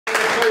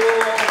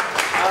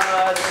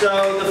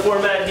So the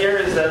format here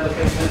is that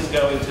Lucinda is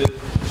going to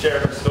share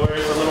her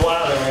story for a little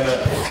while, and I'm going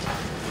to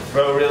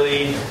throw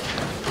really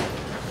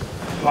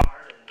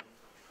hard and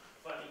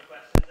funny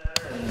questions at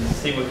her and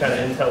see what kind of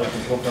intel we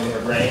can pull from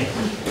her brain,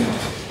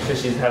 because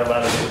she's had a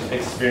lot of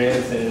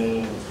experience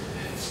in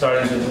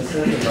starting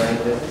businesses and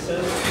running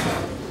businesses.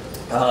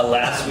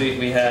 Last week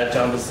we had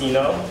John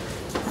Bacino,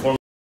 former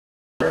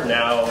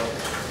now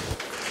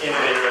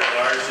innovator at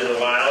large in the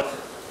wild,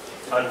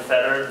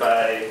 unfettered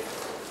by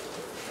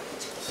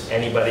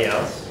anybody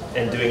else,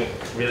 and doing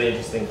really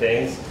interesting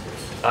things.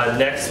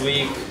 Next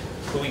week,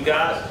 who we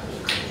got?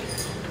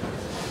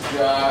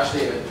 Josh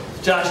David.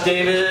 Josh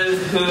David,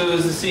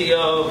 who's the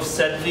CEO of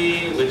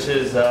Sedvi, which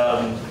is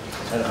an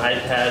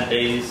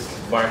iPad-based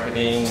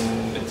marketing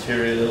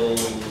materials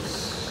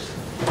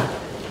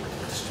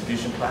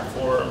distribution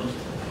platform.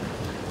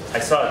 I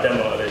saw a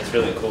demo of it. It's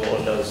really cool,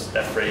 and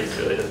that phrase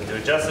really doesn't do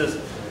it justice.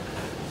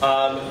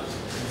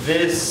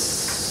 This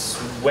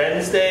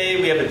Wednesday,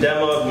 we have a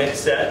demo of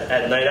Mixed Set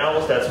at Night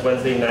Owls. That's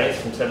Wednesday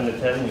nights from 7 to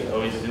 10. We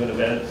always do an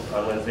event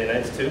on Wednesday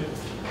nights, too.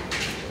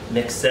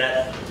 Mixed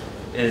Set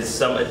is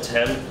some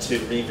attempt to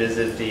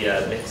revisit the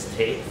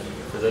mixtape.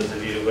 For those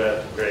of you who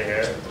have gray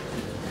hair,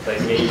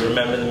 like me,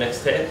 remember the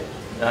mixtape?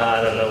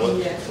 I don't know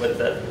what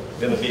that's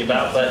going to be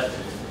about, but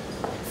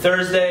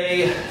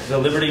Thursday, the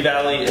Liberty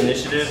Valley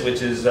Initiative,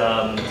 which is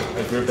a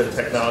group of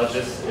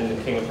technologists in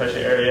the King of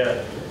Prussia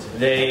area,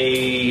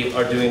 they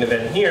are doing an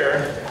event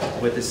here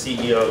with the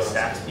CEO of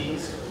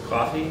Saxby's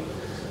Coffee.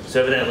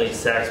 So evidently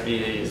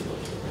Saxby's,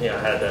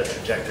 had a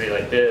trajectory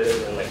like this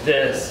and like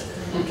this,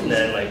 and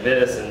then like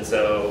this, and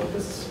so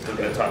we're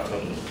going to talk to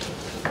him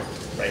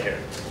right here.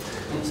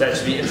 So that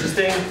should be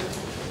interesting.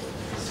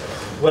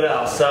 What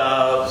else?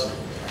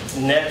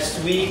 Next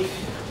week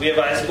we have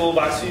iSchool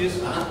Box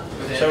Views.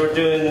 So we're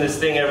doing this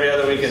thing every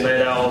other week at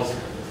Night Owls,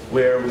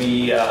 where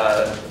we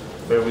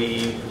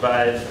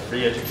provide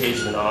free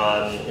education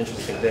on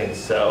interesting things.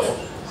 So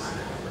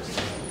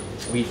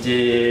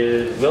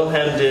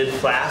Wilhelm did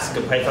Flask,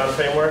 a Python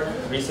framework,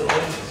 recently,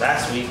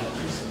 last week.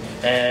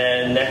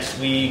 And next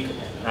week,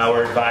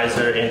 our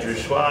advisor, Andrew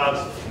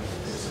Schwab,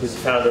 who's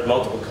the founder of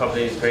multiple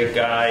companies, great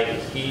guy,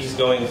 he's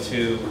going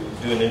to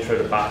do an intro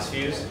to Box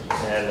Views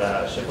and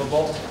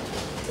Shippable.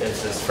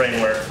 It's this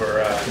framework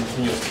for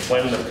continuous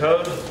deployment of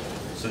code.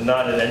 So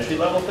not an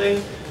entry-level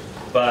thing,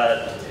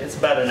 but it's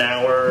about an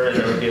hour, and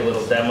there will be a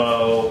little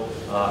demo.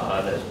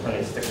 There's plenty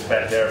of stickers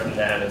back there from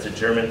them. It's a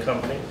German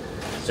company.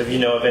 So if you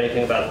know of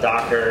anything about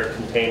Docker,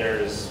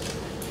 containers,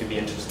 you'd be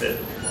interested.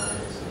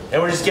 And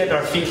we're just getting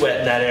our feet wet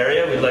in that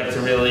area. We'd like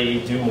to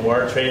really do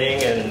more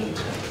training, and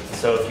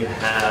so if you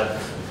have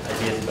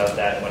ideas about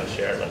that and want to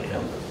share it, let me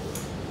know.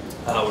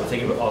 We're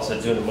thinking of also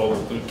doing a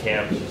mobile boot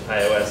camp,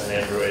 iOS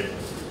and Android.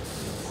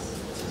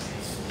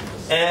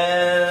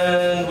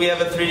 And we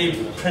have a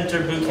 3D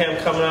printer boot camp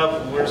coming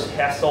up. We're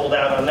half sold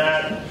out on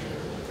that.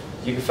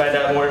 You can find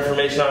out more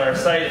information on our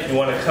site if you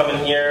want to come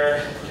in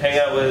here, hang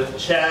out with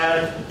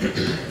Chad,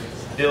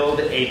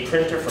 build a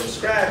printer from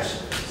scratch,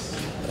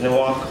 and then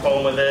walk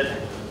home with it.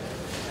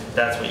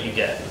 That's what you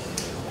get.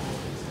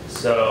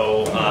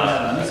 So,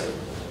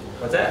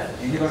 what's that?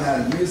 And you learn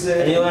how to use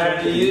it. And you learn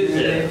how to use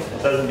it.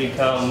 It doesn't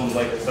become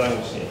like a sewing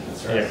machine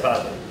in your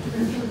closet.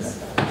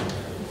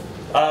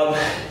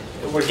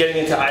 We're getting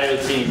into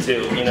IoT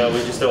too. We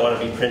just don't want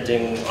to be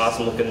printing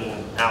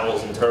awesome-looking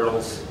owls and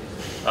turtles.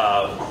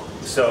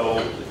 So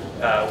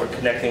we're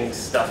connecting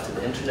stuff to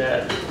the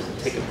internet,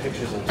 taking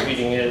pictures and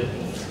tweeting it,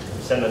 and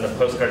sending a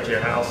postcard to your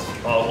house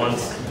all at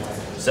once.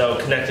 So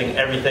connecting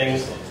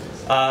everything.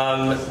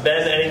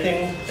 Ben,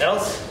 anything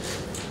else?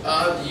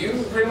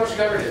 You pretty much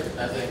covered it,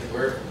 I think.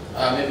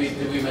 Maybe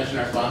did we mention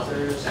our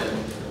sponsors?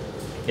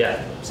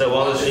 Yeah. So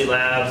Walnut Street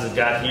Labs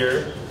got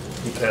here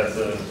because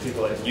of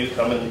people like you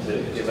coming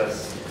to give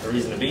us a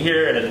reason to be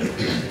here. And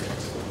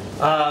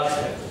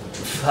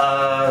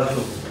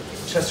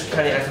Chester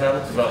County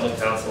Economic Development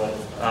Council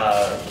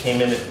came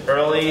in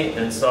early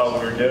and saw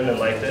what we were doing and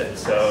liked it,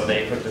 so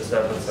they hooked us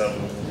up with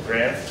some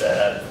grants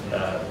that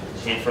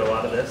paid for a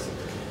lot of this.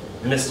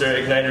 Mr.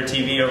 Igniter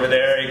TV over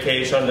there,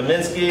 aka Sean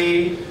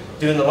Dominski,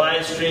 doing the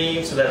live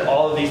stream so that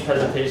all of these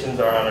presentations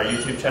are on our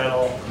YouTube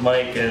channel.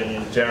 Mike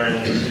and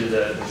Jaron do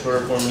the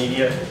shorter form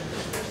media.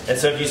 And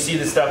so if you see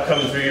this stuff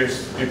coming through your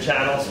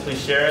channels,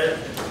 please share it.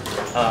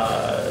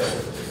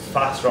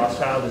 Fox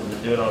Rothschild has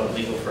been doing all the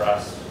legal for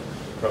us,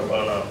 pro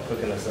bono,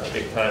 hooking us up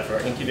big time for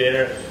our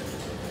incubator.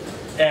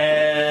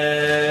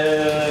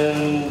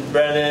 And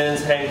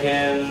Brennan's,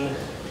 Henkin,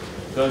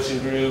 Goshen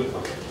Group,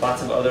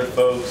 lots of other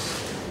folks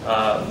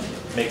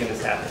making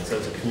this happen. So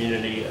it's a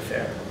community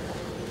affair.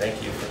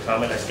 Thank you for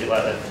coming. I see a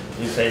lot of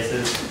new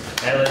faces.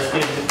 And let's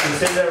give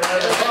Lucinda a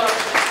round of applause.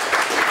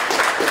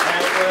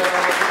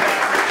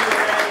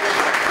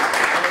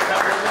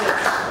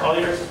 All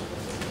yours.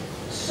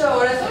 So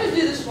what I thought I'd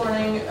do this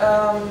morning,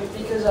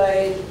 because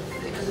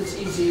it's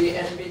easy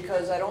and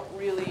because I don't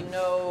really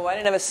know, I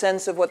didn't have a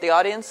sense of what the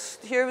audience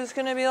here was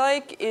going to be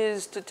like,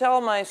 is to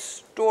tell my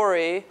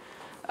story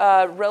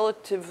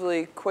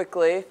relatively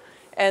quickly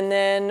and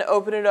then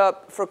open it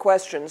up for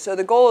questions. So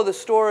the goal of the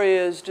story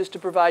is just to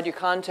provide you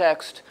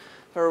context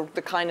for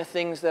the kind of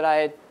things that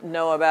I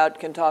know about,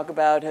 can talk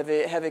about,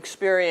 have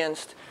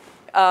experienced.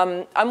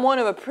 I'm one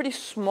of a pretty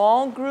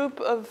small group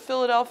of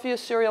Philadelphia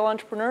serial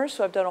entrepreneurs,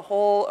 so I've done a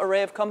whole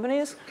array of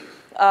companies.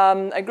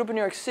 I grew up in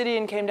New York City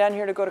and came down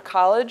here to go to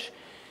college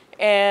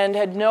and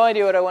had no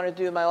idea what I wanted to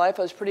do with my life.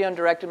 I was pretty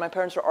undirected. My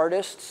parents are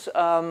artists.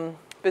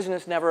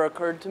 Business never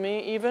occurred to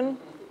me even.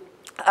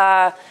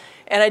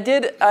 And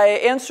I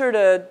answered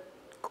a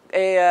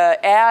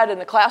ad in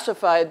the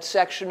classified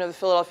section of the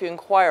Philadelphia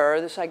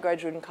Inquirer. I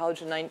graduated in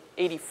college in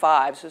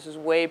 1985, so this is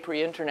way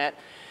pre-internet,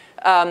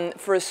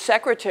 for a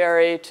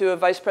secretary to a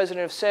vice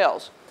president of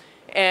sales.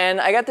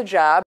 And I got the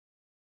job.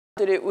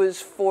 It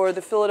was for in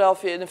the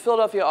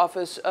Philadelphia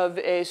office of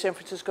a San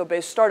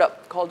Francisco-based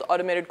startup called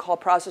Automated Call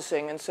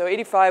Processing. And so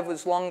 85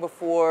 was long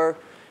before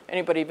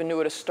anybody even knew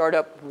what a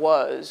startup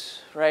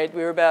was, right?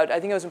 We were I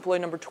think I was employee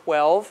number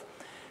 12.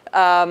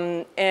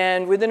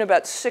 And within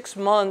about 6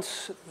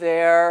 months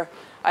there,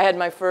 I had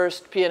my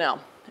first P&L.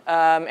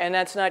 And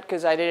that's not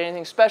because I did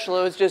anything special.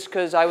 It was just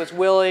because I was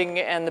willing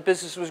and the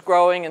business was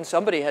growing and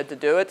somebody had to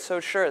do it. So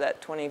sure,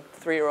 that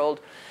 23-year-old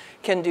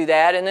can do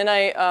that. And then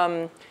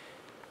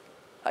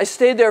I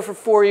stayed there for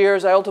 4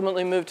 years. I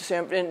ultimately moved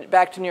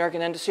back to New York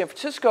and then to San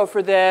Francisco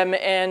for them,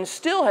 and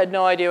still had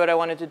no idea what I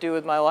wanted to do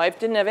with my life.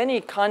 Didn't have any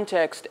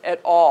context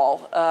at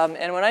all.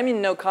 And when I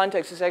mean no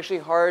context, it's actually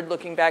hard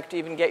looking back to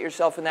even get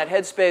yourself in that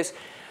headspace.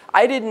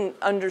 I didn't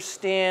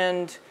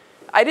understand.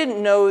 I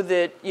didn't know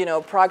that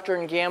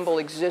Procter & Gamble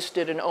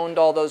existed and owned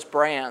all those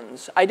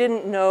brands. I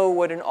didn't know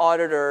what an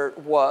auditor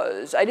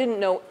was. I didn't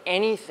know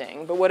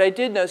anything. But what I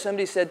did know,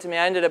 somebody said to me,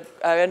 I ended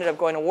up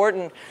going to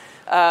Wharton.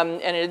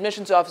 And an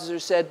admissions officer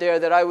said there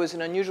that I was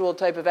an unusual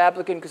type of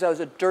applicant because I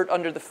was a dirt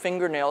under the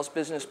fingernails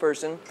business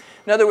person.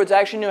 In other words, I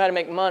actually knew how to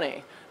make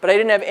money, but I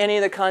didn't have any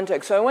of the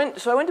context. So I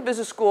went to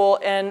business school,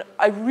 and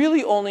I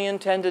really only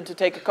intended to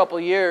take a couple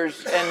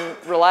years and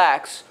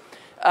relax.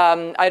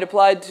 I'd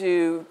applied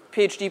to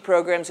PhD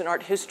programs in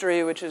art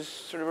history, which is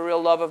sort of a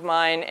real love of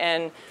mine,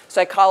 and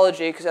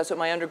psychology, because that's what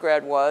my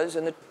undergrad was.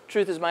 And the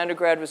truth is my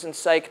undergrad was in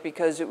psych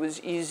because it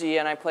was easy,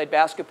 and I played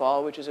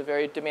basketball, which is a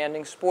very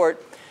demanding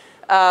sport.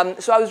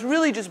 So I was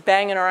really just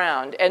banging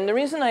around. And the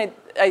reason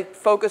I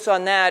focus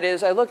on that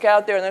is I look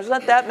out there, and there's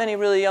not that many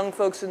really young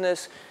folks in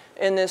this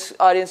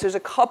audience. There's a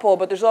couple,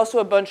 but there's also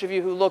a bunch of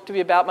you who look to be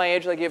about my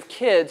age, like you have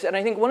kids. And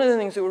I think one of the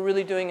things that we're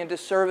really doing a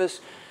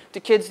disservice to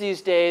kids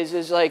these days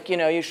is like,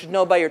 you should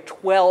know by your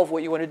 12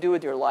 what you want to do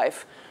with your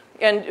life.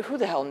 And who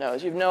the hell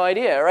knows? You have no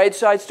idea, right?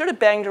 So I started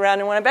banged around,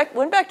 and when I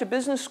went back to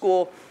business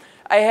school,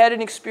 I had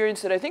an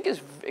experience that I think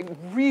is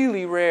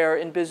really rare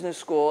in business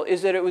school,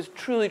 is that it was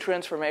truly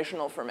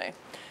transformational for me.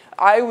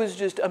 I was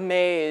just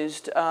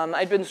amazed.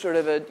 I'd been sort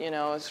of a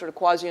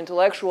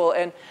quasi-intellectual,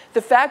 and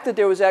the fact that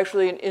there was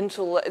actually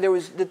there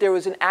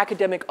was an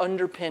academic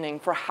underpinning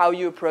for how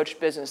you approach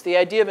business. The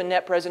idea of a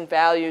net present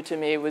value to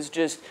me was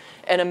just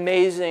an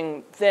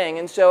amazing thing.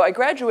 And so I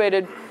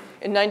graduated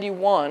in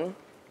 '91,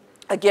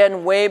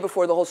 again, way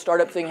before the whole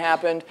startup thing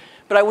happened.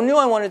 But I knew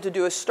I wanted to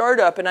do a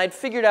startup, and I'd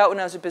figured out when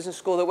I was at business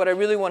school that what I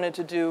really wanted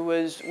to do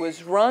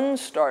was run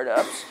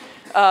startups,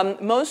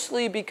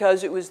 mostly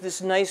because it was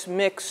this nice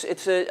mix.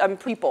 I'm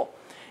people,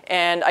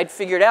 and I'd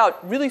figured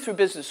out really through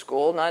business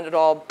school, not at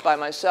all by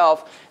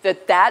myself,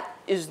 that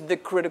is the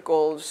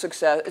critical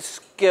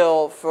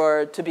skill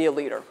to be a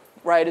leader,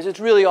 right?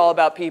 It's really all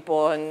about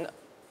people, and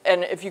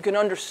if you can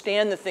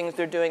understand the things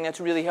they're doing,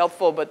 that's really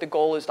helpful. But the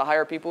goal is to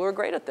hire people who are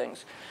great at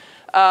things.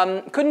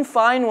 Couldn't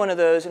find one of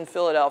those in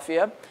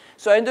Philadelphia.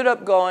 So I ended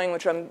up going,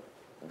 which I'm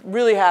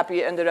really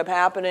happy ended up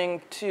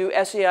happening, to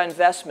SEI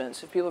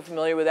Investments. If people are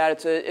familiar with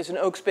that, it's an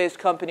Oaks-based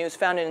company. It was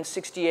founded in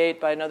 '68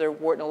 by another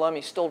Wharton alum.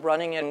 He's still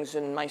running it,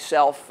 and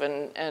myself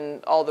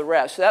and all the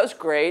rest. So that was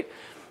great.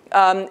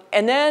 And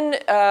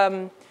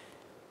then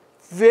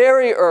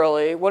very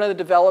early, one of the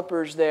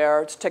developers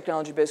there, it's a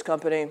technology-based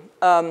company,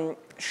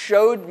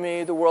 showed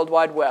me the World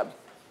Wide Web.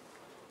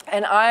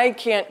 And I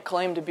can't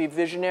claim to be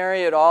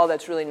visionary at all.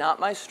 That's really not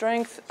my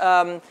strength.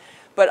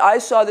 But I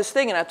saw this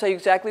thing, and I'll tell you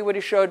exactly what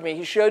he showed me.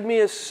 He showed me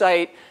a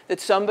site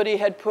that somebody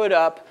had put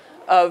up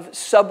of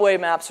subway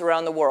maps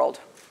around the world.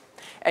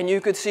 And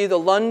you could see the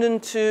London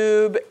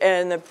Tube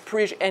and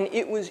and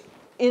it was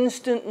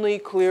instantly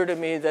clear to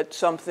me that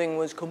something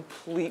was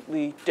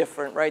completely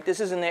different, right? This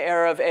is in the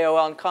era of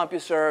AOL and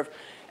CompuServe,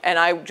 and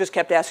I just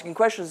kept asking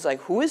questions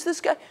like, who is this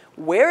guy?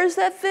 Where is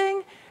that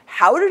thing?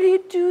 How did he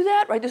do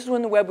that? Right? This is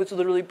when the web was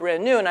literally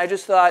brand new, and I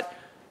just thought,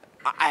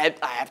 I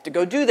have to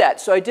go do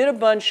that. So I did a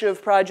bunch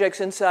of projects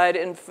inside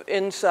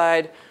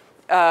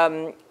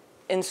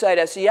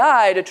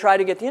SEI to try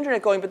to get the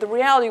internet going, but the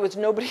reality was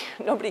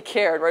nobody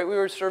cared, right? We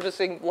were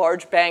servicing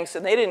large banks,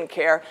 and they didn't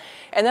care.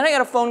 And then I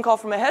got a phone call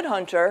from a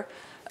headhunter,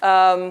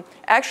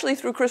 actually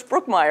through Chris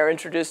Brookmeyer,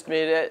 introduced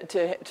me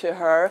to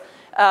her,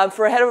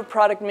 for a head of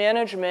product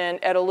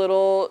management at a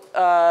little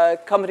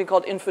company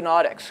called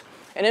Infonautics.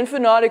 And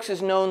Infonautics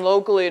is known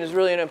locally and is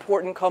really an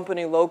important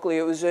company locally.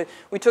 It was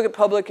we took it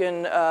public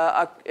in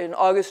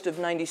August of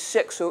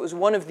 '96, so it was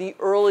one of the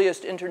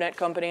earliest internet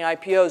company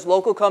IPOs,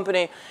 local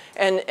company.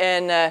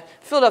 And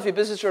Philadelphia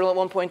Business Journal at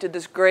one point did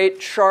this great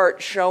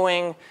chart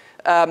showing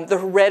the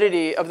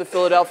heredity of the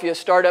Philadelphia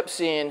startup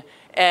scene,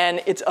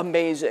 and it's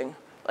amazing.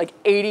 Like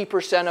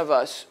 80% of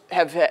us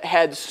have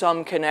had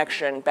some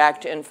connection back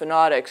to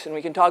Infonautics, and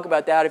we can talk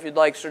about that if you'd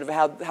like, sort of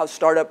how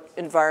startup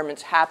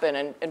environments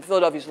happen. And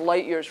Philadelphia's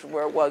light years from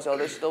where it was,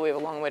 although still we have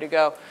a long way to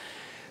go.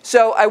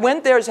 So I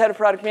went there as head of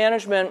product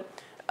management.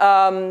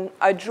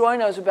 I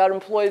joined, I was about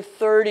employed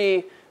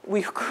 30.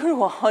 We grew to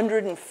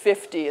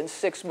 150 in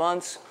 6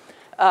 months.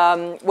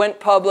 Went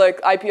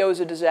public, IPO was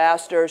a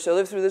disaster, so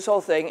lived through this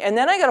whole thing. And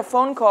then I got a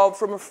phone call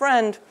from a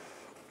friend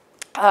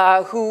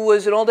who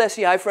was an old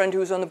SEI friend who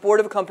was on the board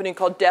of a company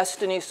called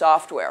Destiny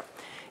Software.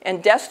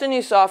 And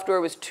Destiny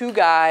Software was 2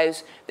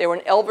 guys. They were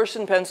in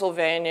Elverson,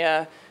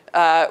 Pennsylvania,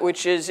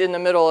 which is in the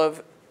middle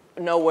of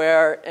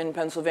nowhere in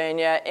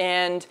Pennsylvania.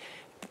 And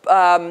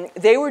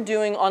they were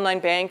doing online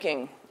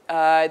banking.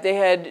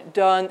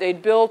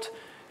 They'd built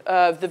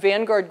the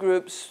Vanguard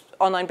Group's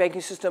online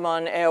banking system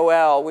on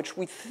AOL, which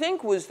we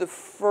think was the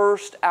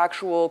first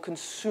actual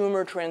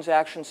consumer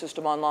transaction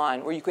system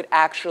online where you could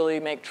actually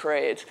make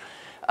trades.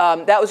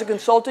 That was a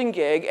consulting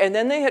gig. And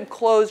then they had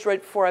closed,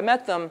 right before I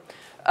met them,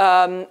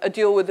 a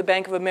deal with the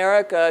Bank of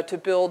America to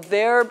build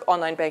their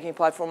online banking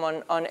platform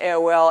on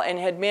AOL, and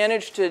had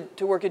managed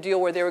to work a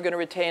deal where they were going to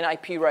retain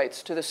IP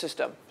rights to the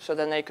system. So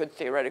then they could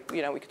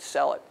theoretically, we could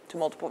sell it to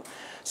multiple.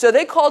 So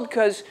they called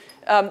because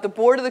the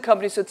board of the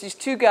company, so it's these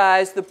 2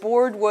 guys. The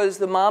board was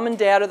the mom and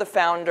dad of the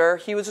founder.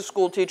 He was a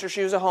school teacher,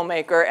 she was a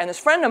homemaker, and this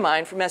friend of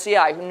mine from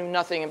SEI who knew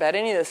nothing about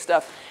any of this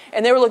stuff.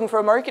 And they were looking for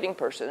a marketing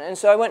person. And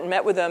so I went and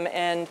met with them,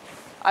 and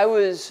I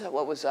was,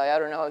 what was I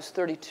don't know, I was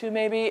 32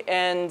 maybe,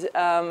 and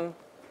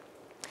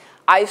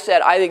I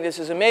said, I think this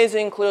is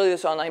amazing. Clearly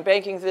this online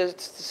banking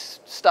this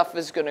stuff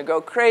is going to go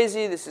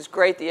crazy. This is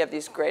great that you have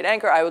these great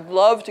anchor. I would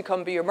love to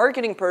come be your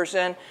marketing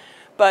person,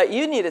 but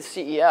you need a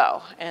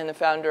CEO. And the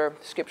founder,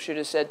 Skip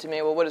Schutte, said to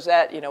me, well, what does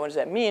that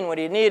mean? What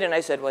do you need? And I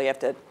said, well, you have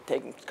to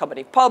take the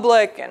company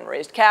public and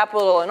raise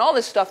capital and all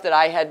this stuff that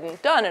I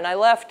hadn't done. And I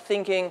left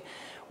thinking,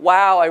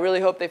 wow, I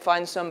really hope they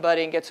find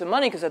somebody and get some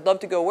money, because I'd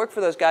love to go work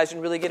for those guys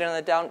and really get in on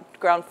the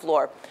ground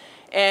floor.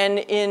 And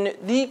in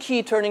the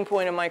key turning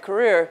point in my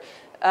career,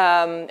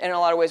 and in a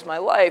lot of ways my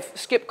life,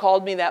 Skip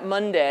called me that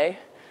Monday.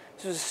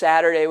 This was a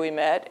Saturday we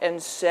met,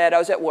 and said, I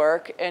was at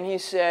work, and he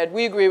said,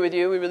 we agree with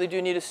you, we really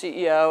do need a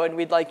CEO, and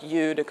we'd like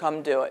you to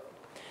come do it.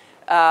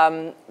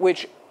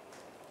 Which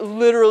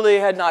literally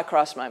had not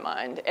crossed my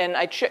mind. And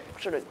I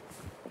sort of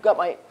got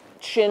my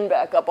chin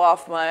back up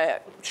off my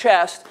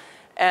chest,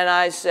 and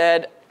I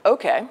said,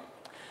 okay.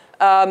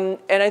 And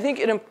I think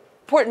an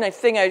important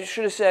thing I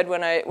should have said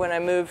when I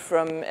moved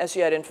from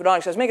SEI to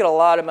Infonautics, I was making a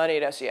lot of money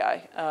at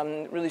SEI,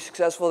 really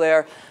successful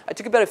there. I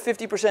took about a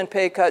 50%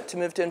 pay cut to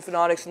move to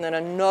Infonautics, and then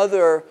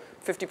another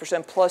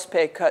 50% plus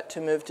pay cut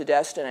to move to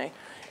Destiny.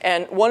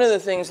 And one of the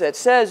things that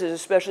says is,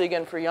 especially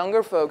again for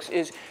younger folks,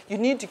 is you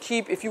need to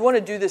keep, if you want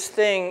to do this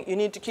thing, you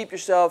need to keep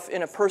yourself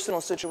in a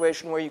personal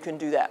situation where you can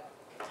do that.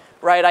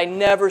 Right? I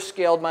never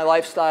scaled my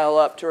lifestyle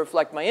up to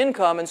reflect my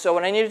income, and so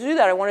when I needed to do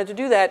that, I wanted to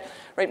do that.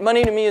 Right?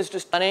 Money to me is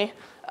just money,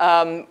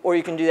 or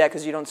you can do that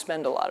because you don't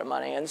spend a lot of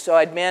money. And so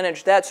I'd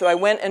managed that. So I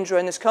went and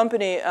joined this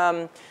company,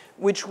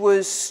 which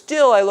was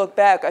still, I look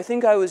back, I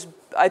think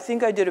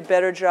I did a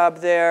better job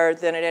there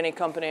than at any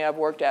company I've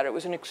worked at. It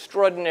was an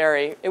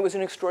extraordinary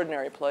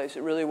place.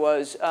 It really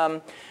was.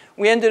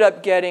 We ended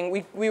up getting,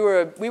 we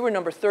were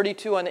number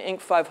 32 on the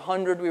Inc.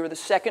 500. We were the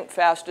second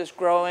fastest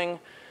growing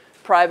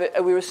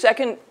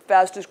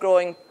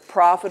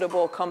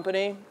profitable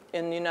company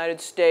in the United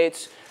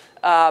States.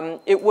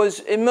 It was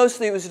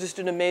just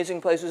an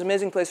amazing place. It was an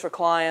amazing place for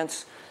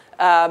clients.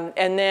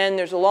 And then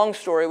there's a long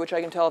story, which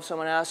I can tell if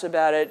someone asks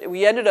about it.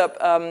 We ended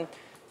up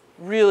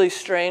really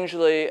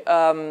strangely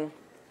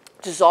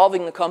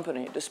dissolving the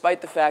company,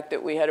 despite the fact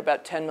that we had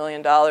about $10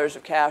 million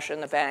of cash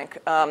in the bank,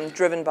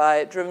 driven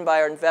by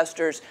our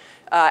investors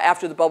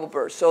after the bubble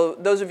burst. So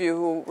those of you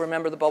who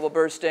remember the bubble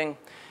bursting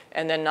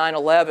and then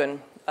 9/11,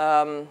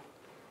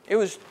 it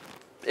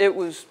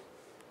was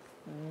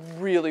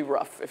really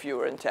rough if you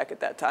were in tech at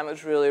that time. It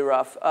was really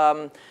rough.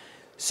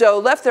 So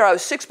left there. I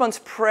was 6 months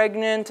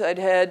pregnant. I'd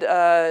had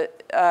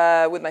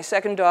with my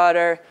second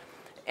daughter,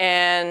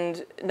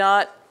 and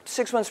not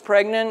 6 months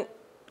pregnant.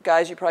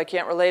 Guys, you probably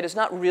can't relate. It's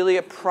not really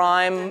a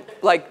prime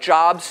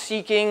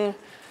job-seeking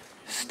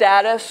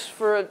status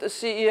for the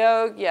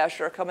CEO. Yeah,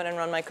 sure, come in and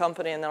run my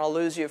company, and then I'll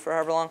lose you for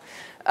however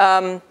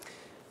long.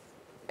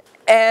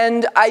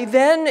 And I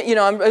then,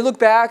 I look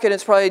back, and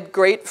it's probably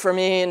great for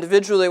me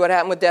individually what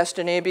happened with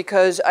Destiny,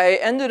 because I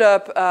ended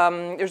up,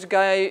 there's a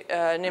guy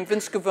named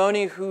Vince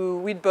Scavone who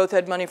we'd both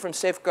had money from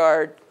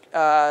Safeguard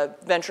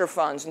venture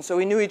funds, and so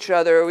we knew each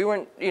other. We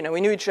weren't,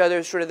 we knew each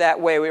other sort of that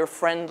way. We were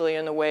friendly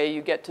in the way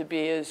you get to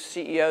be as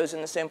CEOs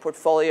in the same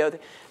portfolio.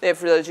 They have,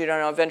 for those who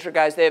don't know, venture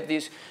guys,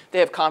 they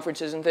have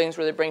conferences and things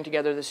where they bring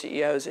together the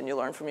CEOs and you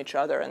learn from each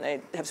other, and they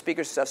have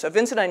speakers and stuff. So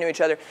Vince and I knew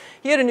each other.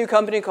 He had a new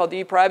company called the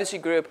E-Privacy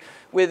Group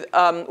with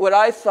what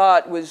I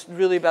thought was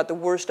really about the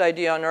worst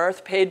idea on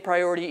earth, paid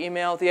priority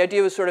email. The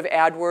idea was sort of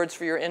AdWords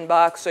for your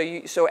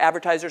inbox, so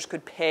advertisers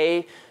could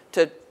pay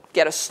to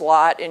get a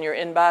slot in your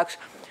inbox.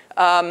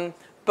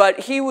 But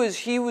he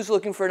was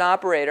looking for an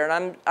operator,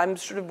 and I'm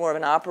sort of more of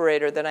an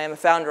operator than I am a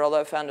founder, although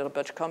I've founded a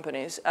bunch of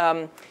companies.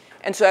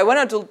 And so I went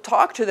out to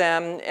talk to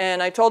them,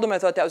 and I told them I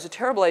thought that was a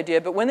terrible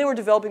idea. But when they were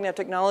developing that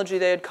technology,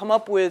 they had come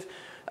up with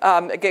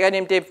a guy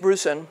named Dave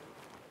Bruson,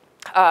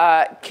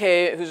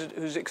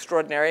 who's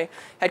extraordinary,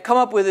 had come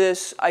up with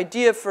this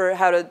idea for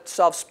how to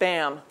solve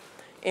spam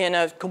in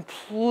a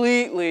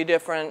completely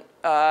different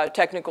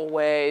technical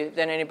way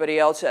than anybody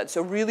else had.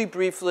 So really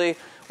briefly,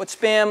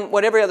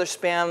 what every other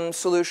spam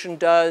solution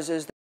does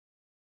is they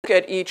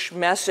look at each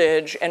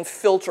message and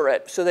filter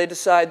it. So they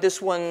decide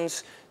this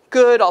one's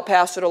good, I'll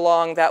pass it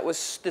along.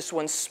 This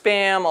one's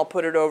spam, I'll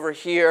put it over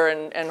here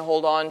and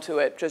hold on to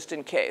it just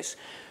in case.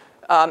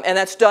 And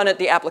that's done at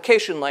the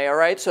application layer,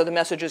 right? So the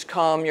messages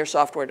come, your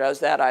software does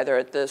that either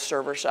at the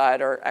server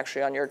side or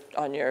actually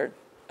on your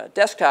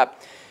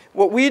desktop.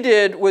 What we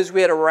did was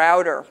we had a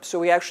router. So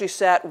we actually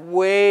sat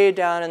way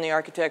down in the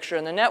architecture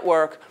and the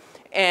network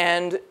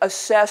and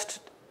assessed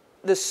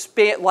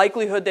the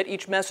likelihood that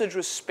each message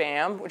was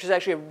spam, which is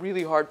actually a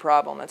really hard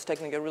problem. That's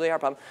technically a really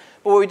hard problem.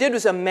 But what we did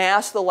was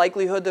amass the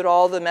likelihood that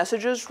all the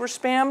messages were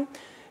spam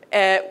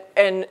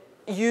and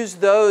use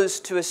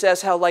those to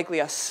assess how likely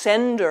a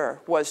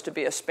sender was to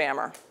be a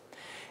spammer.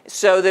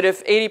 So that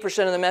if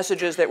 80% of the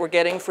messages that we're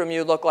getting from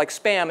you look like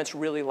spam, it's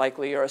really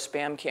likely you're a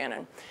spam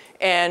cannon.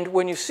 And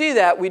when you see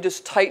that, we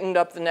just tightened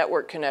up the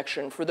network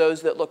connection for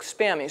those that look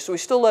spammy. So we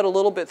still let a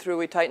little bit through,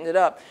 we tightened it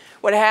up.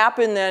 What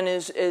happened then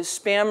is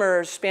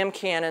spammers, spam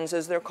cannons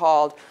as they're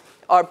called,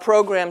 are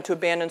programmed to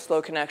abandon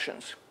slow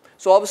connections.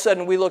 So all of a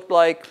sudden we looked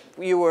like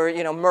you were,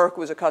 Merck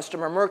was a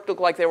customer. Merck looked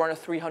like they were on a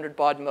 300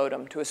 baud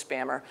modem to a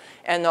spammer.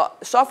 And the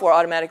software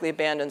automatically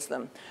abandons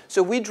them.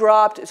 So we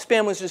dropped,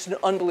 spam was just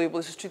unbelievable.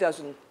 This is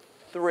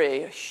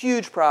 2003, a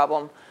huge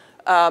problem.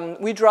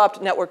 We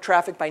dropped network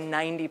traffic by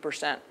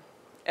 90%.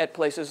 At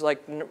places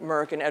like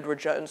Merck and Edward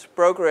Jones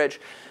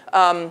Brokerage.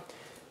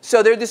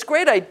 So they're this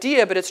great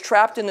idea, but it's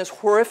trapped in this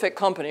horrific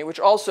company, which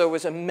also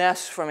was a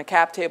mess from a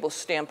cap table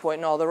standpoint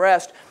and all the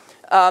rest.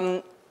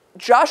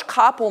 Josh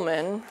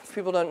Koppelman, if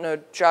people don't know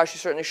Josh, you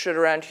certainly should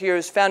around here,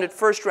 has founded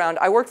First Round.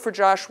 I worked for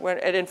Josh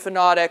at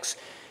Infonautics.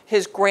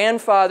 His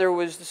grandfather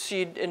was the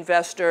seed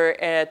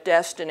investor at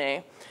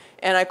Destiny.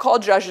 And I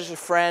called Josh as a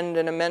friend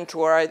and a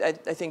mentor. I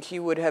think he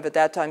would have at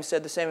that time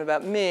said the same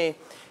about me.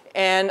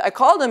 And I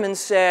called him and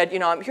said,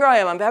 here I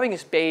am, I'm having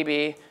this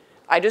baby.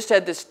 I just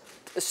had this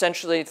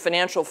essentially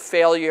financial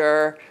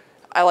failure.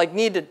 I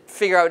need to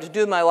figure out what to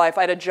do with my life.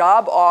 I had a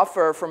job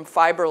offer from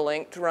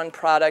FiberLink to run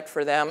product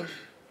for them.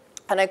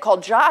 And I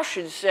called Josh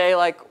and say,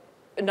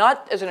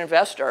 not as an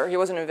investor, he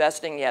wasn't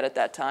investing yet at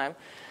that time.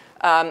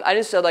 I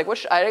just said, I got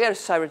to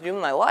decide what to do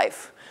with my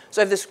life.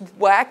 So I have this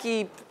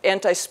wacky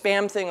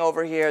anti-spam thing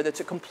over here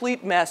that's a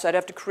complete mess. I'd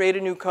have to create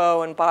a new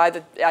co and buy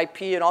the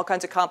IP and all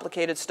kinds of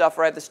complicated stuff,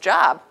 or I have this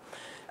job.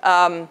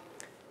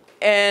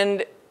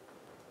 And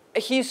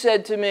he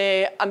said to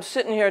me, I'm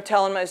sitting here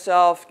telling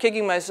myself,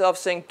 kicking myself,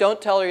 saying,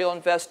 don't tell her you'll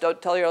invest,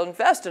 don't tell her you'll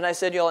invest. And I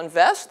said, you'll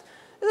invest?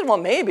 He said, well,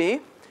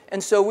 maybe.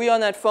 And so we, on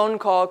that phone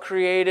call,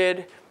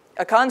 created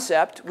a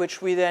concept,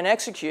 which we then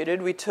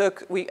executed.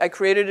 I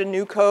created a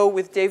new co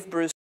with Dave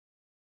Bruce.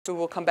 So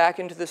we'll come back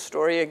into this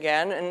story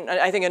again. And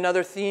I think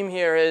another theme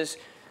here is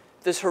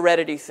this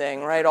heredity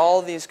thing, right?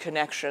 All these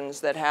connections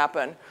that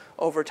happen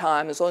over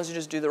time. As long as you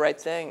just do the right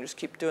thing, just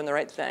keep doing the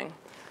right thing.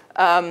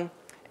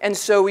 And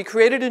so we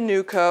created a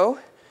new co,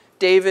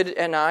 David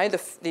and I,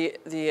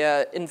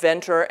 the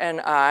inventor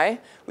and I.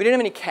 We didn't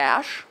have any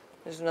cash.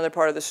 This is another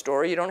part of the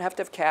story. You don't have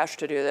to have cash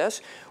to do this.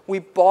 We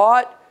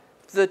bought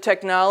the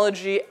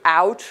technology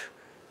out,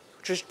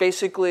 just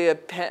basically a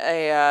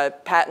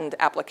patent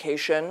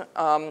application,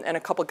 and a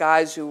couple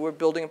guys who were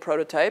building a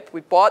prototype. We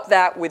bought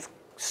that with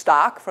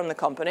stock from the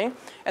company,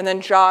 and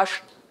then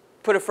Josh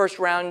put a first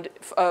round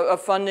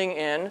of funding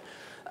in.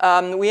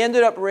 We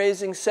ended up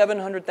raising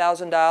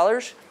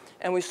 $700,000,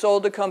 and we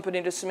sold the company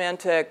to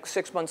Symantec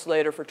 6 months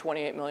later for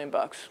 $28 million.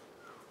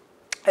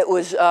 It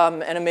was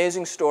an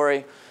amazing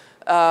story,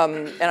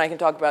 and I can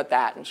talk about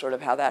that and sort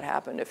of how that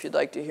happened if you'd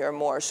like to hear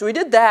more. So we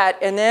did that,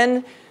 and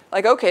then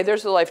okay,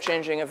 there's the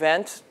life-changing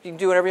event. You can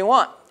do whatever you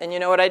want. And you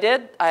know what I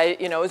did?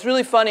 It was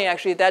really funny,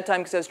 actually, at that time,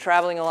 because I was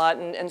traveling a lot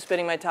and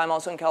spending my time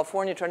also in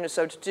California trying to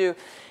decide what to do.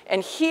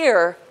 And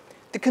here,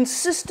 the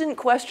consistent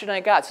question I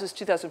got, so this is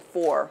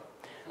 2004,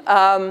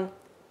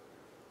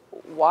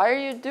 why are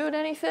you doing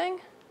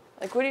anything?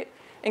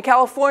 In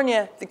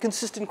California, the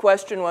consistent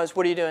question was,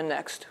 what are you doing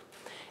next?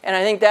 And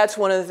I think that's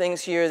one of the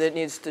things here that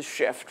needs to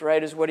shift,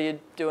 right, is what are you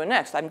doing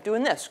next? I'm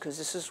doing this because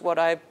this is what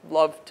I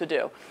love to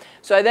do.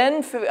 So I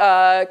then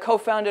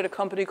co-founded a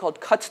company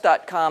called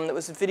Cuts.com that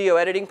was a video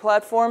editing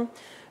platform.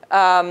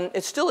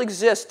 It still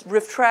exists.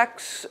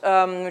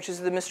 RiffTrax, which is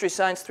the Mystery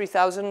Science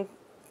 3000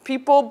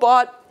 people,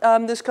 bought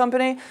this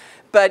company.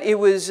 But it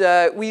was,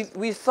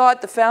 we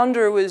thought the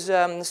founder was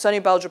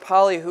Sunny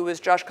Baljapali, who was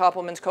Josh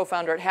Koppelman's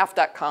co-founder at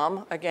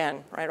Half.com.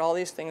 Again, right, all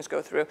these things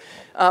go through.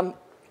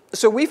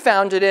 So we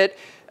founded it.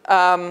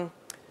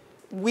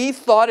 We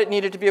thought it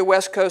needed to be a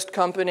West Coast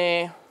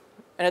company.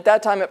 And at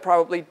that time, it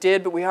probably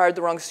did, but we hired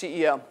the wrong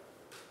CEO.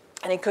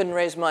 And he couldn't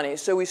raise money.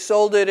 So we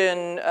sold it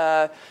in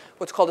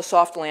what's called a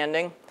soft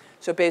landing.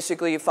 So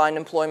basically, you find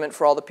employment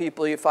for all the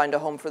people. You find a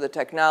home for the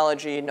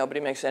technology. Nobody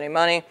makes any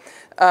money.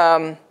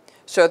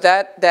 So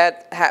that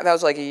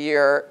was like a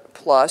year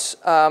plus.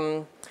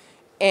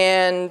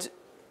 And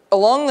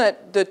along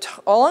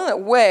that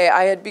way,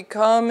 I had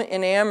become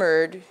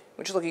enamored,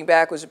 which looking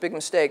back was a big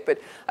mistake, but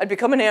I'd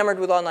become enamored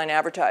with online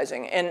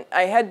advertising. And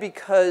I had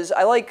because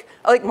I like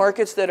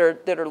markets that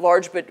are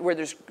large, but where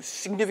there's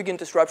significant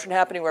disruption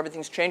happening, where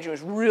everything's changing. It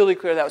was really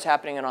clear that was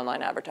happening in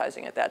online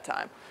advertising at that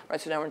time. Right,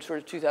 so now we're in sort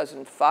of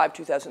 2005,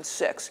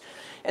 2006.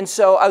 And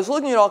so I was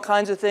looking at all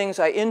kinds of things.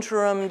 I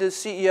interimed as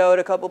CEO at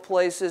a couple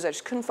places. I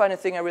just couldn't find a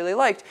thing I really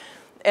liked.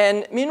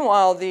 And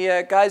meanwhile,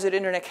 the guys at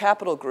Internet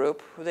Capital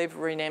Group, who they've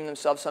renamed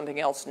themselves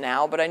something else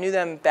now, but I knew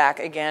them back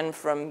again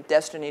from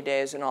Destiny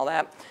days and all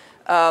that.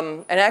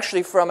 And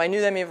actually I knew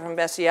them even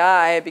from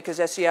SEI because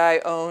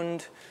SEI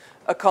owned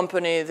a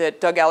company that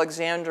Doug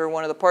Alexander,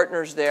 one of the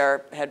partners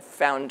there, had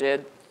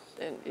founded.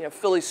 And, you know,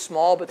 Philly's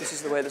small, but this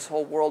is the way this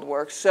whole world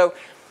works. So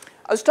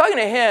I was talking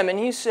to him, and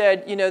he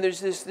said, you know,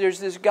 there's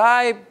this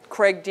guy,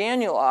 Craig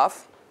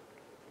Danieloff,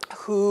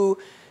 who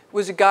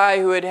was a guy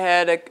who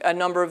had a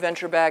number of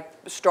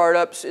venture-backed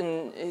startups. He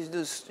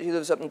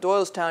lives up in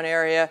Doylestown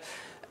area.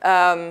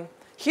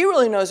 He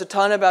really knows a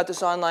ton about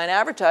this online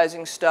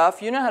advertising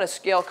stuff. You know how to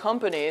scale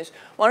companies.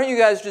 Why don't you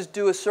guys just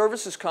do a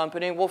services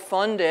company? We'll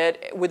fund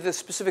it with the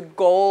specific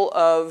goal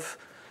of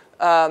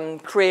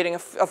finding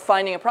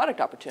a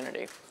product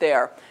opportunity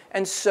there.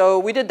 And so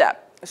we did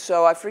that.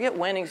 So I forget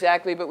when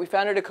exactly, but we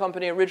founded a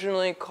company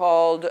originally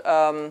called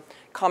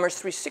Commerce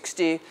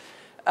 360.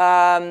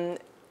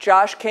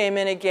 Josh came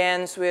in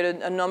again, so we had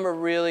a number of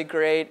really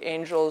great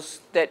angels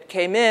that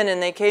came in,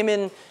 and they came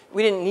in.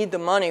 We didn't need the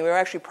money. We were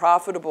actually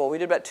profitable. We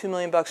did about $2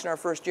 million in our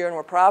first year, and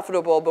we're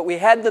profitable. But we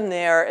had them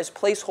there as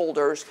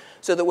placeholders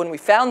so that when we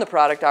found the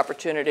product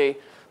opportunity,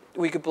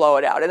 we could blow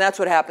it out. And that's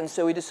what happened.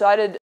 So we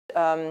decided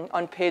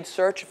on paid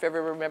search, if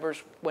everyone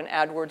remembers when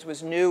AdWords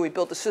was new, we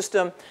built a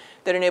system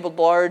that enabled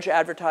large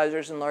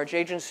advertisers and large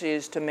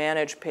agencies to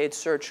manage paid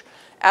search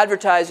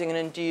advertising. And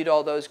indeed,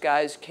 all those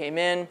guys came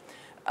in.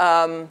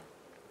 As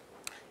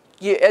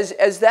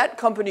that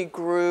company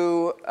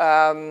grew,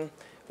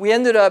 we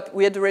had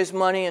to raise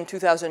money in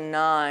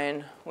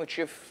 2009, which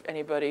if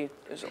anybody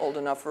is old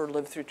enough or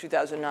lived through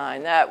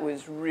 2009, that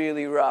was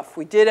really rough.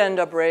 We did end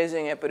up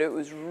raising it, but it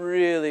was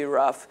really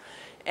rough.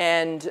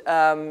 And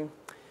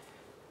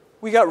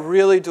we got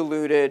really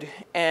diluted.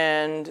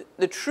 And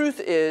the truth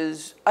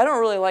is, I don't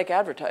really like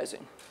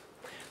advertising.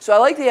 So I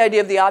like the idea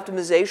of the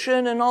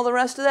optimization and all the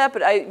rest of that,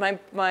 but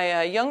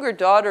my younger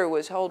daughter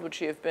was, how old would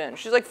she have been?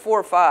 She's like 4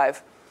 or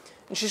 5.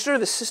 And she's sort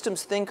of a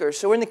systems thinker.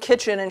 So we're in the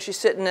kitchen, and she's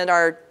sitting at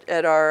our we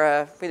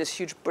had this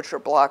huge butcher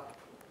block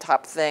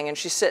top thing, and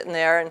she's sitting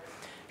there, and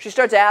she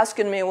starts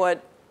asking me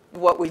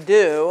what we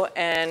do,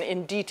 and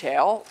in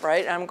detail,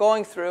 right? And I'm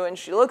going through, and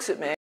she looks at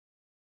me.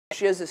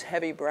 She has this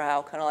heavy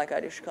brow, kind of like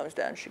I do. She comes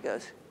down, and she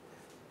goes,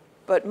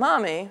 "But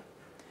Mommy,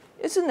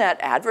 isn't that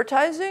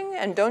advertising?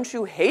 And don't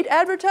you hate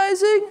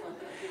advertising?"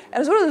 And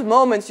it's one of those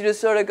moments you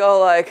just sort of go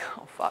like,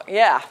 "Oh fuck,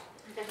 yeah,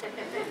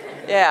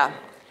 yeah."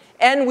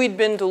 And we'd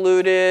been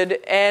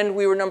diluted, and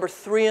we were number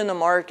 3 in the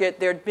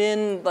market. There'd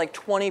been like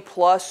 20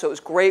 plus, so it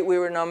was great we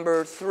were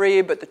number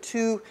 3, but the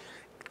 2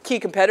 key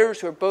competitors,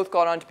 who had both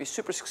gone on to be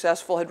super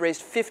successful, had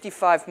raised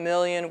 $55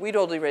 million. We'd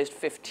only raised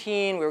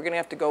 15. We were going to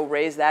have to go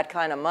raise that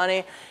kind of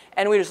money.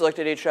 And we just looked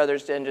at each other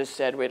and just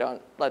said,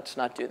 let's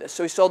not do this.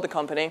 So we sold the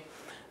company.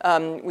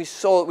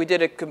 We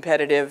did a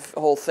competitive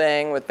whole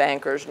thing with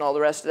bankers and all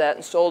the rest of that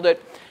and sold it.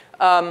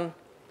 And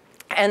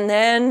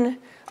then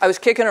I was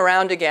kicking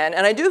around again,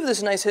 and I do have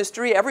this nice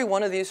history. Every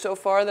one of these so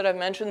far that I've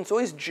mentioned, it's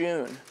always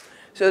June.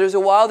 So there's a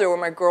while there where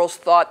my girls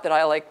thought that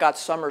I got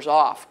summers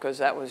off, because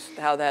that was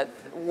how that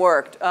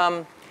worked.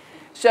 So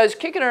I was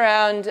kicking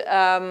around,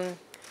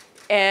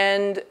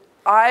 and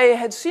I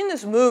had seen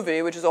this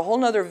movie, which is a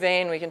whole other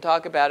vein we can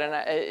talk about, and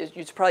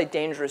it's probably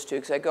dangerous too,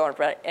 because I go on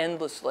about it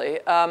endlessly.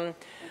 I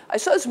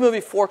saw this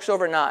movie, Forks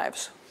Over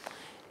Knives.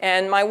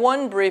 And my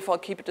one brief, I'll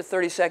keep it to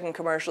 30-second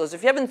commercial, is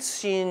if you haven't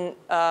seen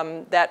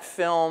that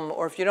film,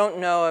 or if you don't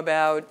know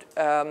about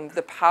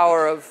the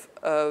power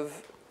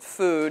of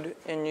food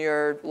in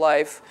your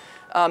life,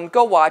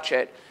 go watch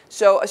it.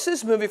 So I see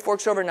this movie,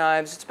 Forks Over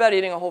Knives. It's about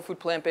eating a whole food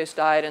plant-based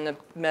diet and the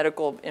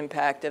medical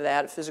impact of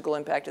that, physical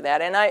impact of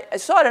that. And I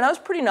saw it, and I was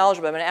pretty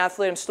knowledgeable. I'm an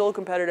athlete. I'm still a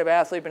competitive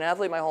athlete. Been an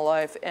athlete my whole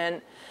life.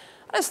 And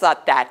I just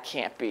thought, that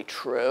can't be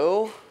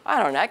true.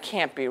 I don't know. That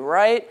can't be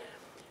right.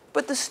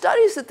 But the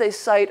studies that they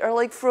cite are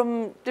like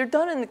they're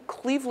done in the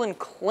Cleveland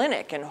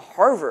Clinic and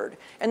Harvard.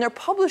 And they're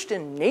published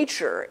in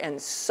Nature and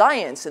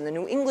Science and the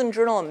New England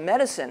Journal of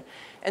Medicine.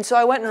 And so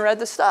I went and read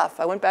the stuff.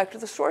 I went back to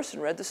the source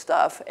and read the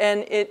stuff.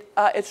 And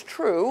it's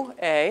true,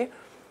 A.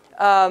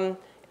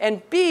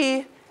 And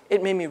B,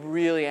 it made me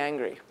really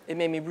angry. It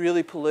made me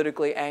really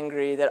politically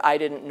angry that I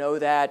didn't know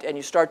that. And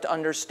you start to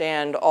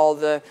understand all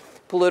the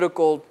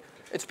political,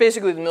 it's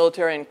basically the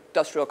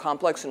military-industrial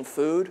complex in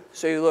food.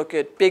 So you look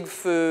at big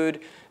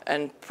food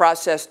and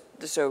processed,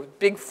 so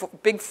big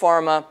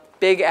pharma,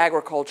 big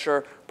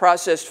agriculture,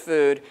 processed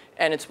food,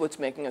 and it's what's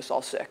making us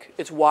all sick.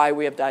 It's why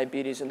we have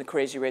diabetes and the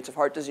crazy rates of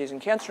heart disease and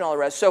cancer and all the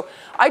rest. So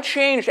I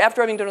changed,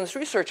 after having done this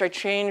research, I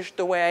changed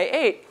the way I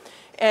ate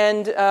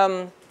and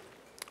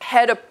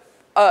had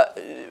a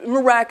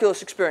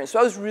miraculous experience.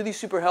 So I was really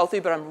super healthy,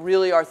 but I'm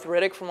really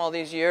arthritic from all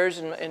these years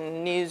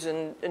and knees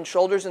and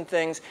shoulders and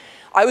things.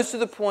 I was to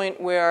the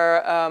point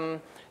where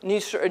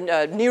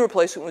knee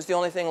replacement was the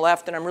only thing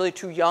left, and I'm really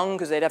too young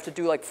because they'd have to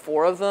do like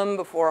 4 of them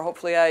before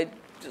hopefully I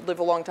live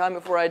a long time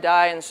before I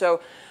die. And so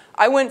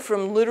I went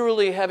from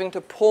literally having to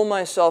pull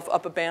myself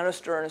up a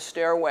banister in a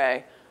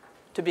stairway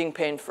to being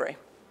pain-free.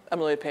 I'm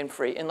really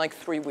pain-free in like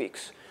 3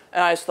 weeks.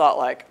 And I just thought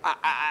like,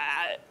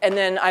 and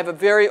then I have a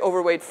very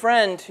overweight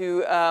friend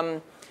who,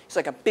 he's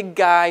like a big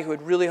guy who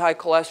had really high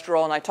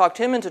cholesterol, and I talked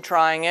him into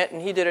trying it,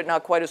 and he did it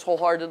not quite as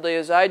wholeheartedly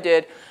as I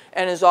did,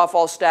 and is off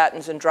all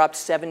statins and dropped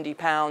 70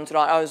 pounds. And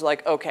I was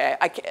like, okay,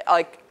 I can't,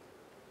 like,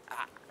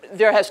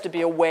 there has to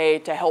be a way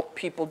to help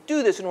people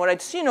do this. And what I'd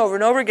seen over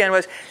and over again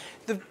was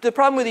the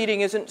problem with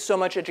eating isn't so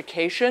much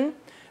education,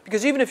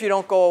 because even if you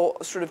don't go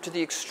sort of to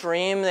the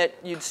extreme that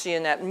you'd see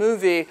in that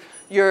movie,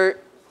 you're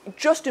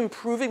just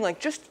improving, like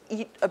just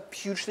eat a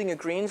huge thing of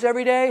greens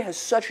every day has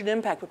such an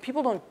impact, but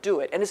people don't do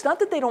it. And it's not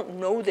that they don't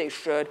know they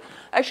should.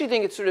 I actually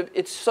think it's sort of,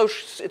 it's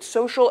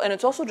social, and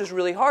it's also just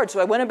really hard. So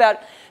I went about,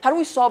 how do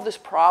we solve this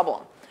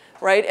problem,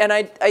 right? And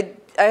I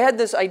had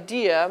this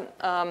idea.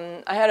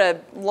 I had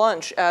a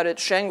lunch out at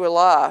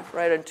Shangri-La,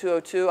 right on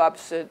 202,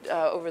 opposite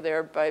over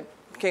there by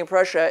King of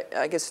Prussia.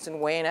 I guess it's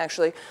in Wayne,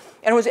 actually.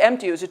 And it was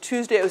empty. It was a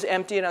Tuesday. It was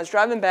empty. And I was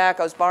driving back.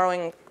 I was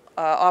borrowing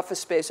office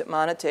space at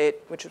Monetate,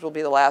 which will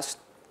be the last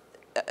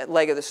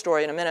leg of the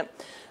story in a minute.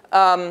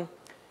 I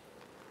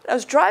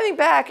was driving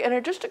back, and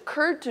it just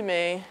occurred to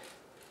me,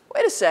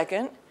 wait a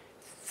second,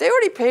 they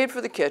already paid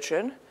for the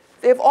kitchen.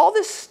 They have all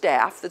this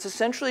staff that's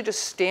essentially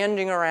just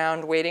standing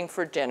around waiting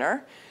for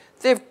dinner.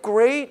 They have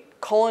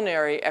great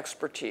culinary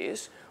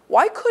expertise.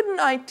 Why couldn't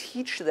I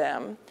teach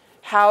them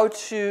how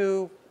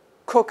to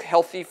cook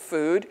healthy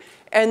food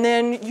and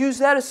then use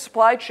that as a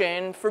supply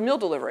chain for meal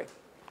delivery?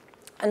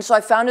 And so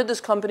I founded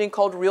this company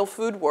called Real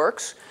Food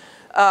Works,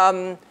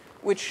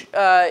 which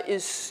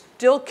is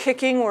still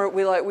kicking.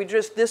 We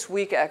just, this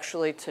week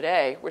actually,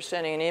 today, we're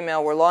sending an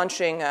email. We're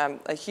launching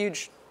a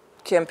huge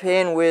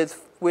campaign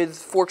with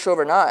Forks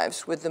Over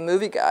Knives, with the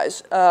movie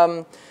guys.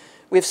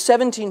 We have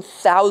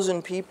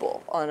 17,000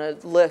 people on a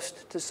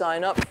list to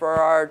sign up for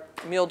our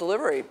meal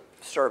delivery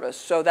service.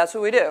 So that's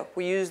what we do.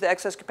 We use the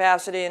excess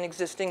capacity and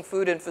existing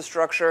food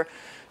infrastructure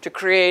to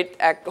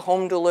create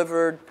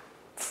home-delivered,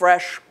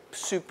 fresh,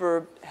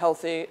 super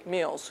healthy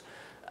meals.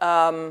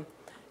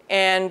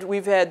 And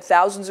we've had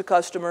thousands of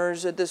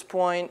customers at this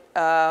point.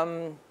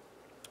 You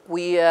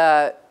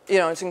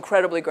know, it's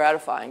incredibly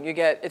gratifying.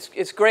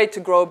 It's great to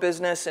grow a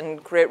business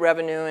and create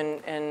revenue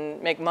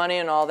and make money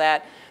and all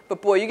that.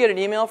 But boy, you get an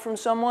email from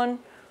someone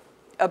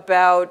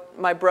about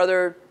my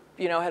brother,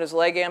 you know, had his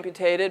leg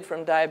amputated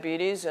from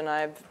diabetes, and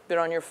I've been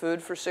on your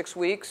food for 6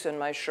 weeks, and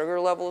my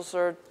sugar levels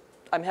are,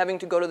 I'm having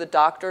to go to the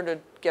doctor to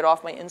get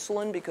off my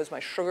insulin because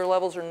my sugar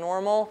levels are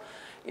normal.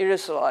 You're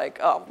just like,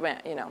 oh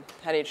man, you know,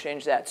 how do you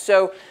change that?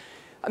 So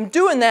I'm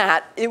doing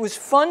that. It was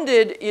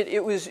funded.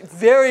 It was a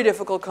very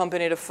difficult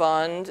company to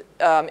fund.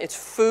 It's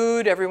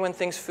food. Everyone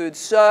thinks food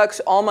sucks.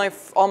 All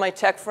my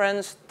tech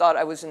friends thought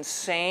I was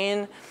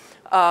insane.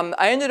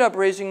 I ended up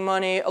raising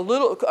money a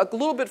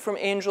little bit from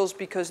angels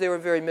because they were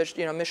very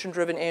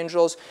mission-driven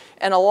angels,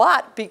 and a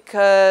lot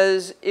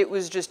because it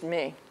was just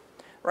me,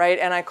 right?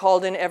 And I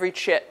called in every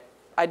chit.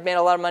 I'd made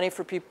a lot of money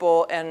for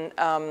people, and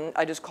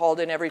I just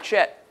called in every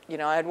chit. You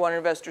know, I had one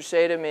investor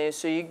say to me,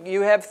 so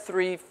you have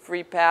 3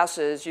 free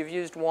passes, you've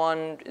used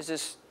 1, is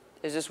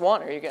this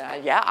one? Are you gonna,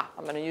 yeah,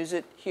 I'm gonna use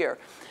it here.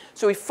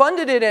 So we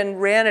funded it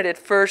and ran it at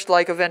first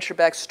like a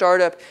venture-backed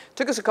startup. It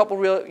took us a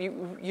couple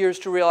years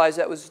to realize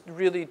that was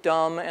really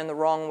dumb and the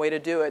wrong way to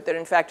do it, that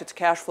in fact it's a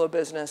cash flow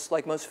business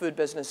like most food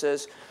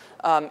businesses.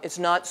 It's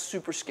not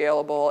super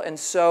scalable. And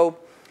so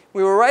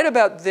we were right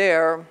about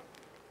there,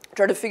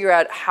 trying to figure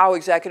out how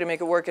exactly to make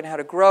it work and how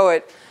to grow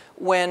it,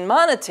 when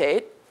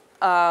Monetate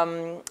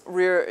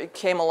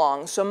came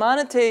along. So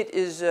Monetate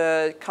is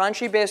a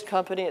Conchi-based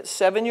company. It's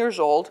 7 years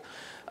old.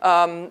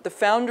 The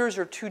founders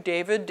are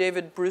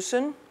David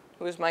Bruson,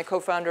 who is my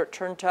co-founder at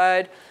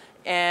TurnTide,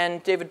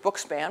 and David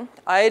Bookspan.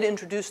 I had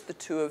introduced the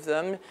two of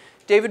them.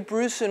 David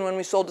Bruson, when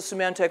we sold to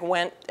Symantec,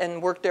 went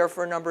and worked there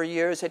for a number of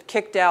years, had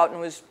kicked out and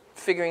was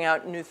figuring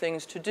out new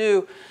things to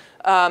do.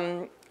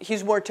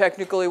 He's more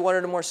technical. He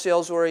wanted a more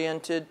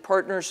sales-oriented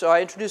partner, so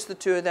I introduced the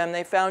two of them.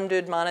 They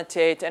founded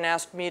Monetate and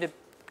asked me to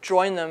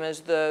join them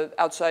as the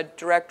outside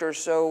director.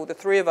 So the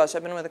three of us,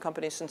 I've been with the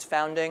company since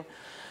founding.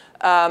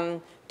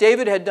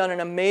 David had done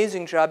an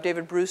amazing job.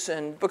 David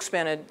Bruson,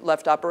 Bookspan had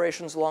left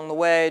operations along the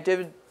way.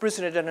 David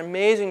Bruson had done an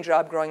amazing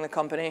job growing the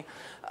company.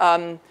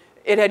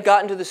 It had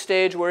gotten to the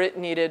stage where it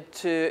needed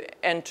to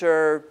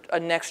enter a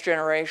next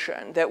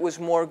generation that was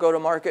more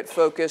go-to-market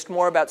focused,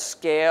 more about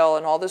scale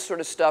and all this sort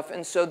of stuff.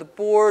 And so the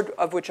board,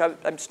 of which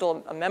I'm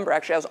still a member,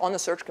 actually, I was on the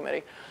search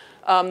committee.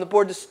 The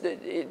board,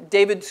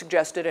 David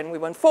suggested, and we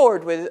went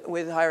forward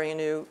with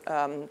hiring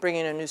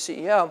bringing in a new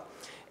CEO.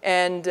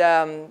 And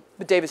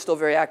but David's still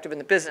very active in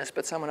the business,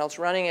 but someone else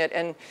running it.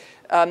 And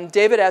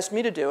David asked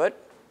me to do it.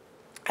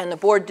 And the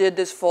board did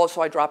this fall,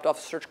 so I dropped off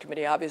the search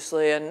committee,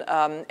 obviously, and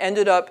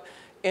ended up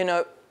in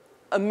an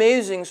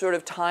amazing sort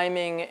of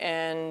timing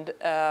and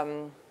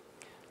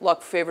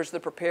luck favors the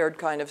prepared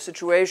kind of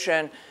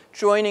situation,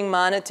 joining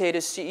Monetate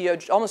as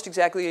CEO almost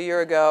exactly a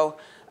year ago,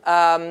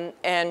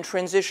 and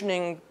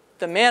transitioning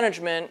the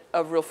management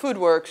of Real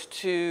FoodWorks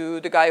to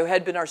the guy who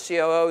had been our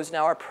COO, is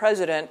now our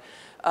president.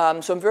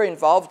 So I'm very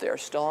involved there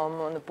still. I'm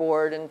on the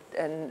board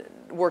and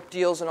work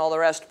deals and all the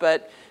rest,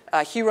 but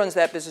he runs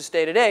that business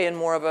day to day in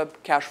more of a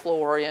cash flow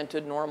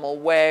oriented, normal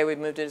way. We've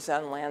moved it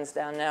down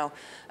Lansdowne now.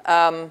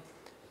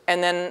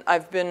 And then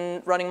I've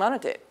been running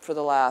Monetate for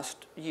the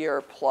last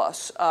year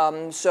plus.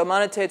 So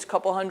Monetate's a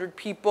couple hundred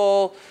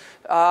people.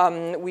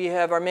 We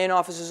have our main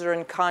offices are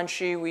in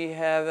Conchi. We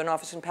have an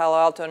office in Palo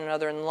Alto and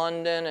another in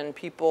London. And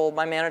people,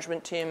 my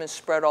management team is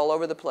spread all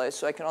over the place.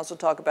 So I can also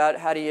talk about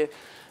how do you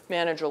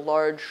manage a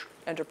large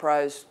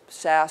enterprise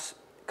SaaS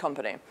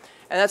company. And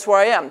that's where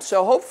I am.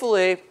 So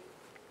hopefully,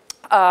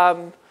 you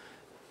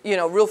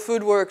know, Real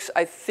FoodWorks,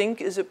 I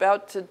think, is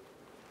about to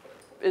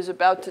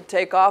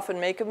take off and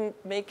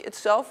make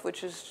itself,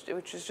 which is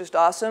just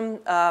awesome.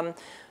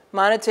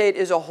 Monetate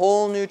is a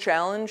whole new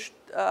challenge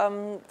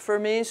for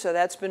me, so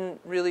that's been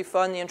really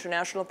fun. The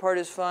international part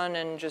is fun,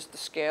 and just the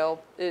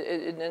scale,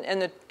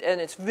 and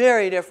it's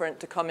very different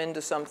to come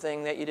into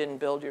something that you didn't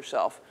build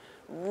yourself.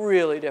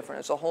 Really different.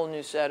 It's a whole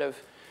new set of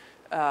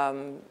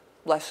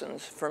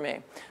lessons for me.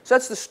 So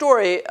that's the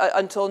story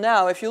until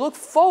now. If you look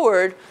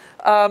forward,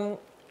 I'm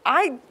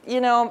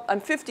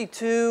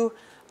 52.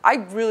 I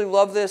really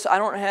love this. I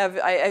don't have,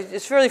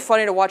 it's really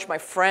funny to watch my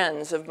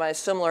friends of my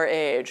similar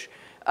age.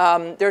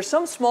 There's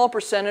some small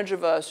percentage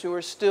of us who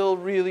are still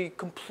really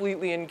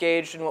completely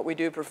engaged in what we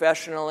do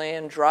professionally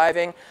and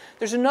driving.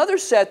 There's another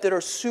set that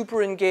are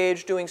super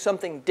engaged doing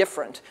something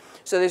different.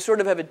 So they sort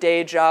of have a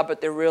day job,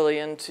 but they're really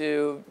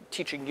into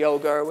teaching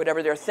yoga or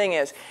whatever their thing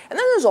is. And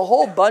then there's a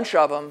whole bunch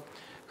of them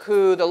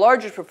who, the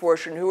largest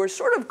proportion, who are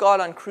sort of gone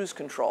on cruise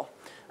control.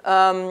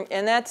 And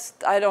that's,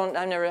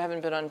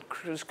 haven't been on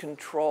cruise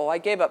control. I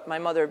gave up, my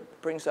mother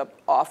brings up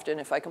often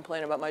if I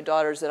complain about my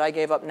daughters that I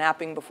gave up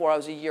napping before I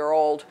was a year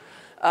old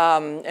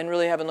and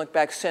really haven't looked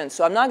back since.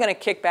 So I'm not going to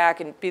kick back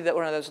and be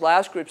one of those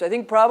last groups. I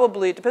think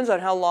probably, it depends on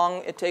how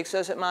long it takes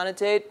us at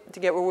Monetate to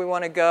get where we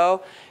want to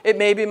go. It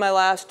may be my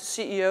last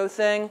CEO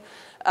thing.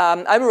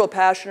 I have a real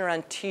passion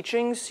around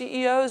teaching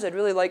CEOs. I'd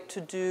really like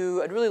to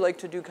do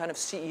kind of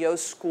CEO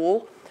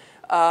school.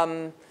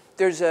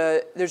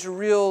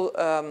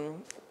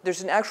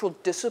 There's an actual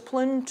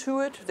discipline to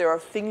it. There are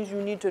things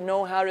you need to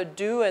know how to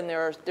do, and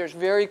there's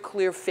very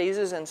clear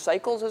phases and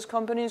cycles as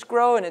companies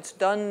grow, and it's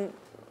done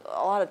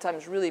a lot of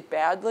times really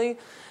badly.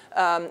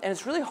 And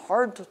it's really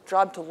hard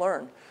job to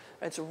learn.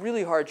 It's a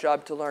really hard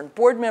job to learn.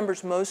 Board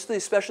members mostly,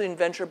 especially in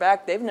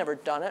venture-backed, they've never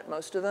done it,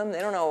 most of them. They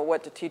don't know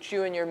what to teach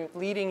you, and you're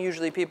leading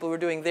usually people who are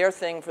doing their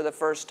thing for the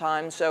first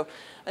time. So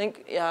I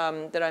think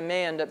that I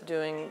may end up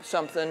doing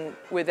something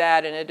with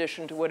that in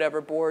addition to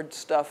whatever board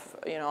stuff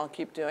I'll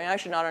keep doing. I'm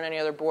actually not on any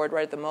other board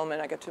right at the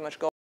moment. I got too much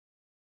going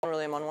on.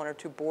 Really, I'm on 1 or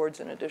 2 boards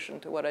in addition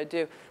to what I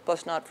do,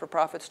 plus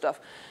not-for-profit stuff.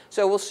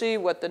 So we'll see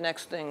what the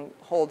next thing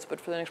holds, but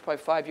for the next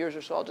probably 5 years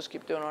or so, I'll just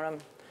keep doing what I'm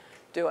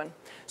doing.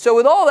 So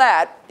with all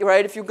that,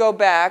 right, if you go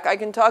back, I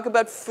can talk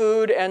about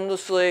food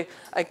endlessly.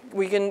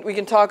 We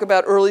can talk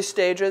about early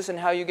stages and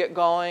how you get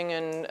going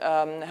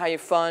and how you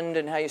fund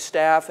and how you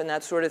staff and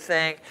that sort of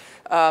thing.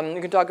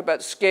 We can talk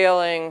about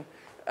scaling.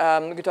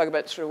 We can talk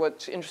about sort of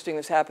what's interesting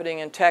that's happening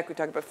in tech. We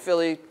talk about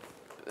Philly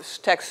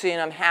tech scene.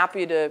 I'm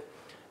happy to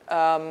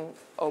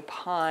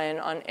opine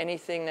on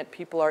anything that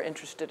people are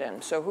interested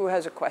in. So who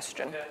has a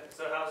question? Okay,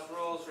 so house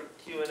rules for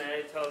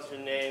Q&A. Tell us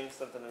your name,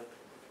 something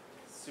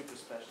super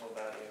special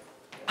about you.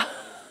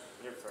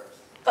 You're first.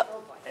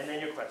 And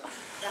then your question.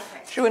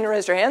 Okay. She wouldn't have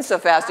raised her hand so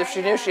fast if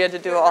she knew she had to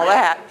do all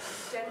that.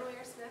 Jen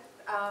Smith.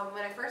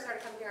 When I first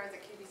started coming here, I was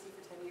at QVC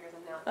for 10 years.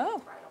 I'm now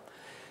at Bridal.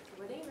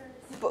 We're neighbors.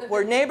 But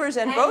we're neighbors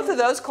and both of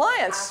those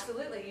clients.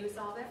 Absolutely. You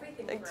solve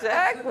everything for us.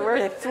 Exactly.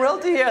 We're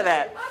thrilled to hear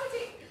that.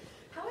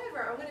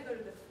 However, I want to go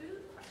to the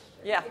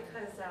Yeah.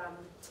 Because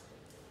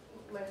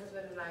my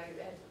husband and I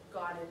had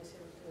gone into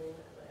doing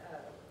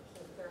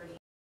Whole 30,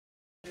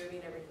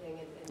 moving everything,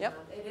 and Yep.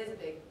 It is a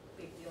big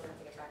deal to have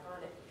to get back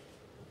on it.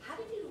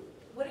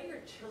 What are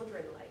your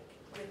children like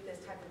with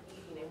this type of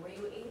eating, and were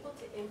you able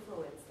to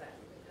influence them?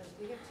 Because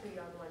we have 2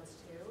 young ones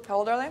too. How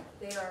old are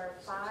they? They are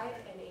 5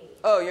 and 8.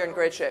 Oh, you're in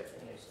great shape.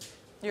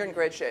 You're in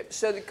great shape.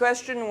 So the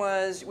question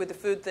was, with the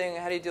food thing,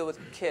 how do you deal with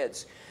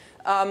kids?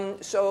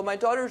 So my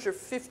daughters are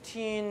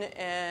 15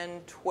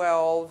 and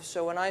 12.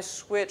 So when I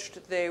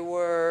switched, they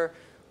were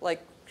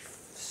like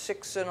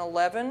 6 and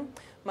 11.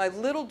 My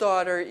little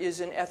daughter is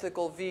an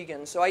ethical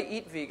vegan. So I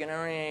eat vegan. I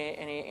don't eat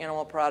any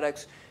animal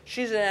products.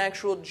 She's an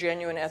actual,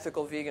 genuine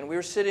ethical vegan. We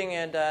were sitting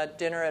at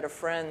dinner at a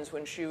friend's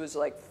when she was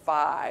like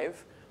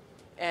 5.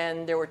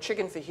 And there were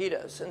chicken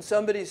fajitas. And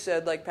somebody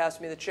said, like,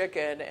 pass me the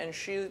chicken. And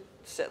she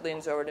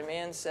leans over to me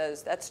and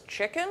says, that's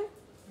chicken?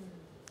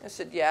 I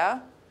said,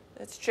 yeah,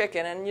 it's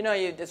chicken. And you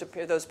know,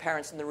 those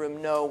parents in the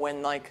room know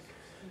when, like,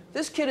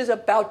 this kid is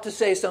about to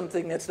say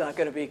something that's not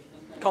going to be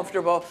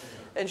comfortable.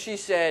 And she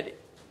said,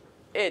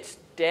 it's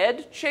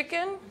dead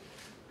chicken?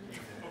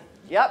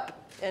 Yep.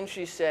 And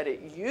she said,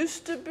 it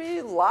used to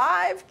be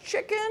live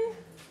chicken?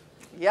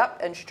 Yep,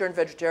 and she turned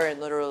vegetarian,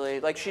 literally.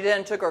 Like, she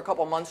then took her a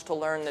couple months to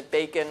learn that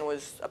bacon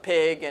was a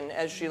pig, and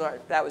as she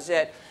learned, that was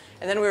it.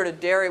 And then we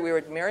were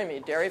at Mary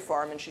Mead Dairy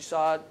Farm, and she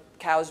saw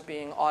cows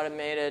being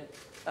automated,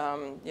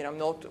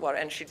 milked,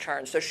 and she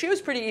turned. So she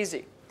was pretty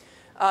easy,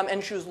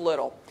 and she was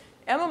little.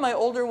 Emma, my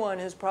older one,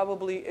 has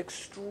probably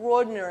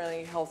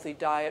extraordinarily healthy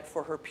diet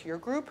for her peer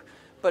group,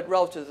 but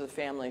relative to the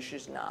family,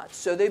 she's not.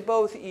 So they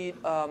both eat,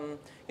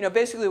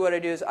 basically what I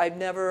do is I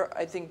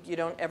think you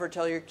don't ever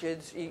tell your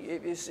kids,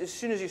 as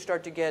soon as you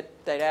start to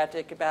get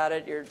didactic about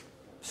it, you're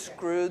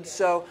screwed.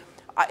 So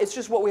it's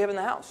just what we have in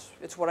the house.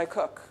 It's what I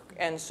cook.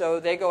 And so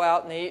they go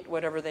out and they eat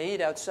whatever they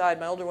eat outside.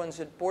 My older one's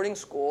at boarding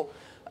school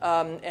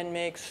and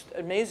makes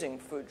amazing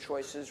food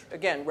choices,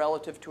 again,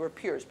 relative to her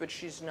peers, but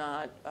she's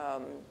not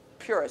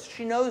purist.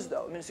 She knows,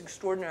 though. I mean, it's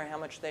extraordinary how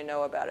much they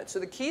know about it. So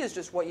the key is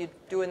just what you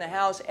do in the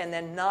house and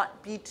then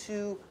not be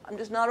too, I'm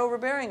just not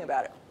overbearing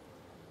about it.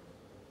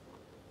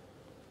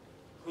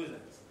 Who's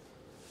next?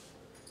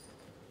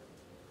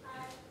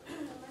 Hi,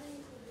 my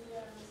name is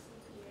Leah. I'm a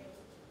CPA.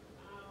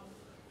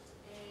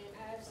 And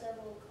I have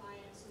several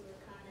clients who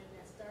are kind of in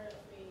that startup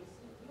phase.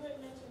 You had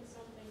mentioned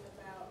something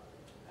about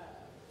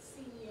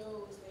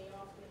CEOs. They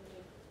often,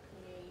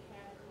 when they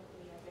have a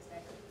company, I guess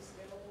that could be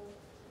scalable,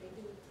 they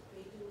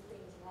do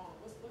things wrong.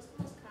 What's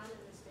the most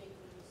common mistake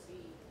that you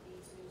see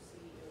these new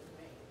CEOs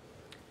make?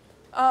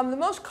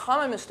 The most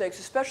common mistakes,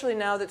 especially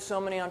now that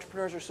so many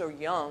entrepreneurs are so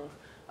young,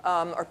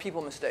 are people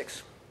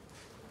mistakes.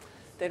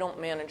 They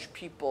don't manage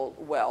people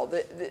well.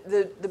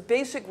 The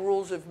basic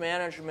rules of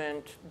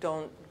management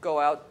don't go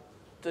out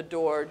the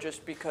door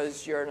just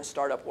because you're in a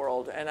startup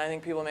world. And I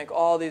think people make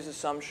all these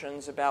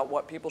assumptions about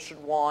what people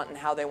should want and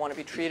how they want to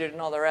be treated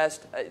and all the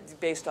rest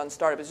based on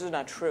startup. This is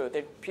not true.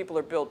 People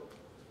are built,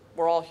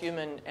 we're all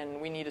human, and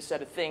we need a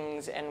set of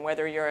things. And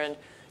whether you're in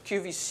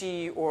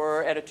QVC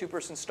or at a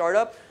 2-person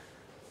startup,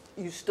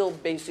 you still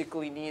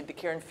basically need the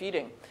care and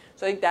feeding.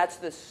 So I think that's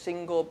the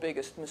single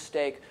biggest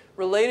mistake.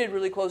 Related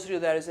really closely to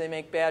that is they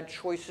make bad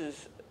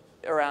choices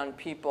around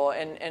people.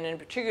 And in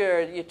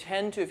particular, you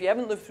tend to, if you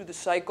haven't lived through the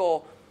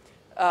cycle,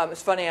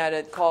 it's funny, I had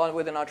a call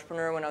with an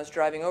entrepreneur when I was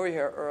driving over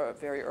here, or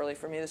very early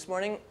for me this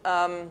morning.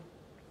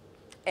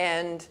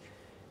 And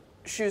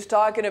she was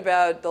talking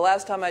about, the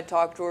last time I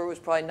talked to her was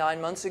probably 9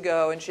 months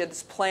ago, and she had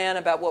this plan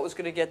about what was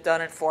going to get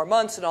done in 4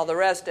 months and all the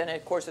rest, and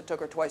of course it took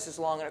her twice as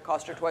long and it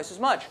cost her twice as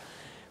much,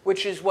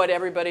 which is what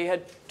everybody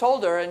had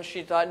told her, and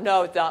she thought,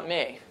 no, it's not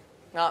me.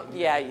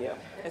 Yeah, you.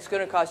 It's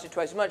going to cost you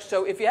twice as much.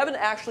 So if you haven't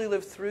actually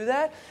lived through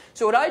that,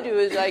 so what I do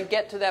is I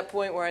get to that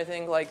point where I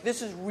think, like,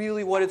 this is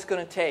really what it's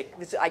going to take.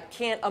 I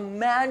can't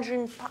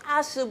imagine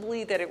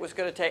possibly that it was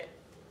going to take,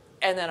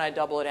 and then I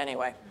double it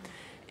anyway.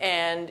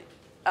 And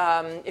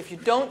if you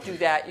don't do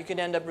that, you can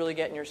end up really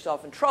getting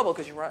yourself in trouble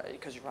because you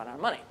run out of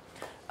money.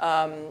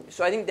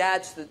 So I think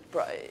that's the,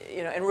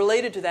 and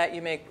related to that,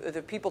 you make,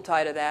 the people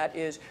tie to that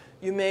is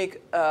you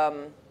make,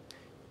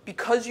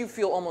 because you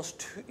feel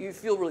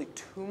really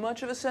too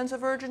much of a sense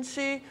of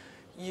urgency,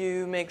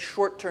 you make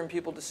short-term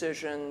people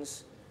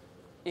decisions.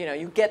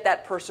 You get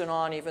that person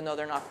on even though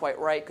they're not quite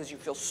right because you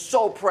feel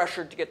so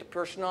pressured to get the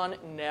person on.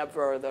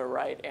 Never the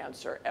right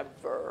answer,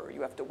 ever.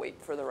 You have to wait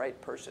for the right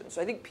person.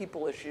 So I think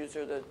people issues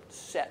are the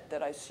set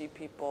that I see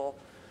people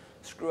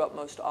screw up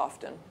most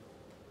often.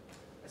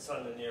 I saw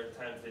in the New York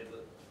Times they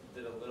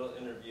did a little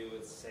interview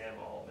with Sam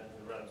Altman,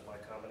 who runs Y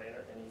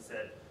Combinator, and he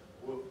said,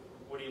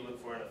 what do you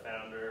look for in a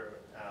founder?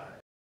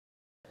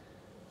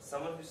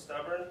 Someone who's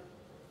stubborn,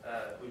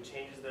 who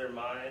changes their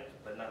mind,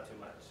 but not too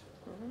much.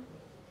 Mm-hmm.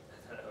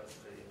 I thought that was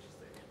pretty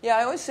interesting. Yeah,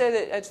 I always say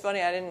that, it's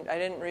funny, I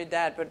didn't read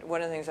that, but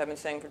one of the things I've been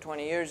saying for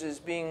 20 years is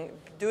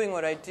doing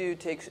what I do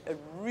takes a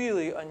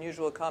really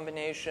unusual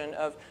combination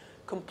of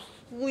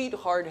complete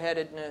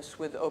hard-headedness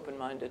with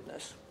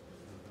open-mindedness.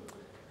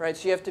 Right,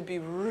 so you have to be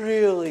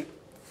really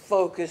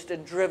focused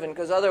and driven,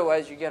 because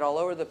otherwise you get all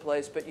over the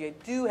place. But you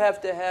do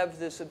have to have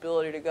this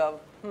ability to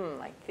go,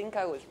 I think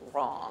I was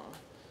wrong.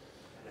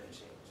 And then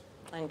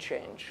change. And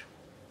change.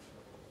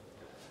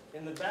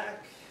 In the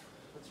back,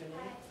 what's your name?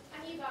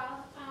 Hi, I'm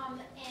Yuval,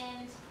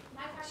 and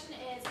my question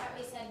is, how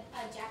we said,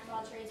 jack of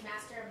all trades,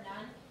 master of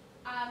none.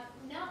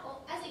 No,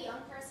 as a young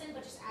person,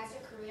 but just as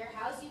your career,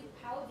 how have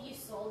you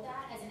sold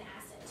that as an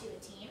asset to a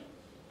team?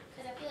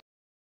 Because I feel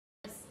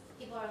like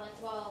people are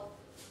like, well,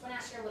 we're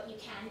not sure what you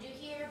can do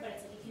here, but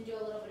it's like you can do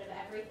a little bit of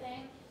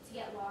everything to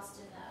get lost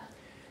in the...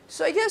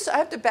 So I guess I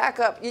have to back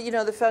up. You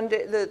know, the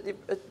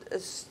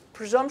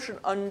presumption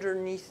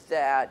underneath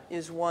that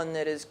is one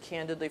that is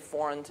candidly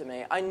foreign to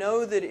me. I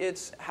know that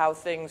it's how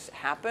things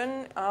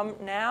happen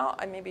now.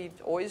 I maybe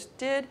always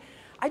did.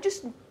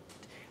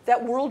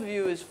 That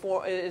worldview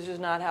is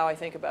just not how I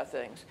think about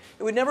things.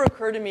 It would never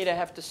occur to me to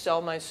have to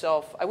sell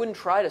myself. I wouldn't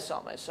try to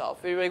sell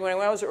myself. When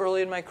I was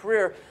early in my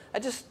career, I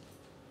just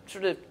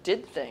sort of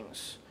did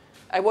things.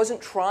 I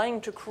wasn't trying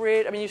to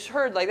create. I mean, you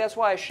heard, like, that's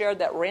why I shared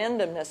that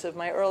randomness of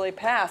my early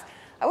path.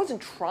 I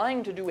wasn't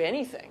trying to do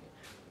anything.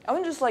 I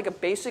was just like a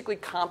basically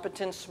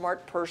competent,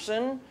 smart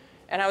person,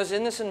 and I was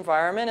in this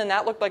environment, and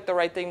that looked like the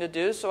right thing to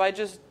do, so I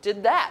just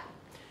did that.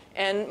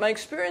 And my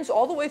experience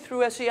all the way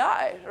through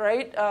SEI,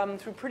 right,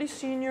 through pretty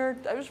senior,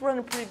 I was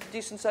running pretty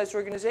decent-sized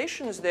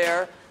organizations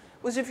there,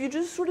 was if you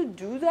just sort of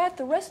do that,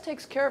 the rest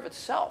takes care of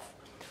itself.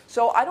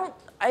 So I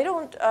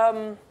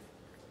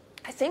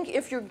think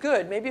if you're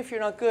good, maybe if you're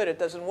not good, it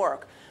doesn't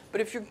work. But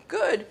if you're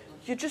good,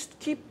 you just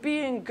keep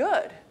being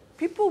good.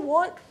 People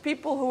want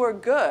people who are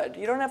good.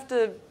 You don't have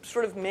to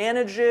sort of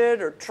manage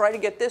it or try to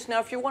get this. Now,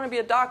 if you want to be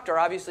a doctor,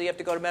 obviously you have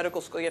to go to medical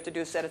school, you have to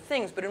do a set of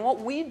things. But in what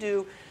we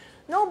do,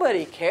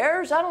 nobody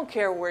cares. I don't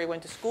care where you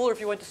went to school or if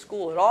you went to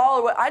school at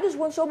all. I just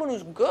want someone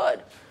who's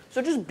good.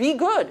 So just be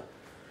good.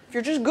 If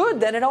you're just good,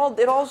 then it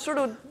all sort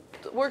of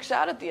works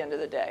out at the end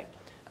of the day.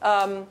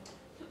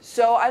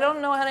 So I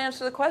don't know how to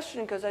answer the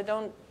question because I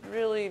don't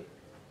really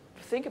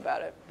think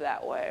about it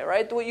that way,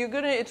 right?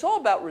 It's all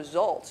about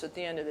results at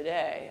the end of the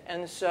day.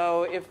 And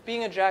so if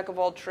being a jack of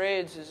all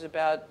trades is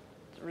about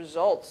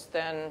results,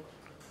 then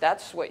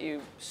that's what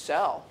you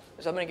sell,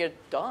 is I'm going to get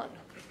it done.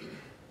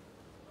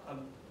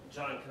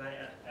 John, can I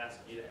ask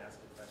you to ask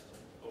a question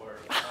or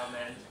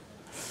comment?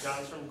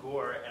 John's from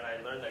Gore, and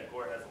I learned that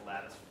Gore has a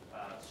lattice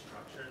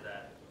structure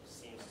that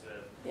seems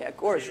to have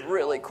Gore's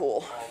really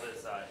cool. All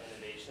this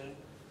innovation.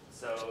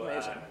 So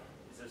is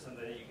there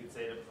something that you could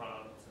say to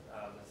prompt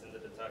Lucinda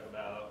to talk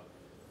about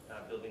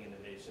building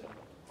innovation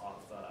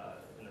off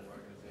in an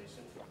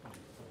organization?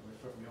 You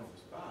put me on the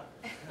spot.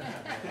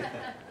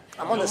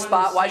 I'm on the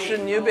spot. Why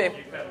shouldn't you be?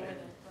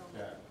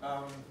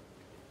 Yeah.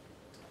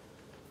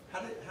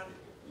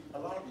 A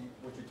lot of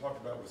what you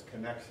talked about was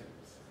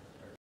connections,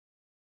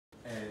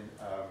 and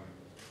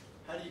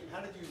how did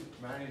you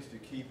manage to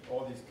keep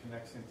all these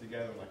connections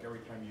together? Like every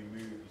time you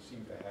move, you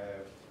seem to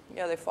have.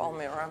 Yeah, they follow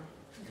me around.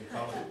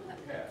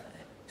 Yeah.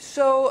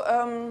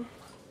 So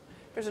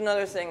there's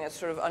another thing that's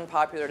sort of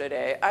unpopular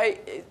today.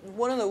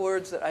 One of the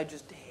words that I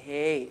just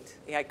hate,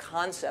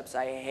 concepts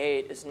I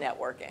hate, is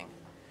networking.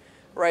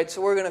 Right,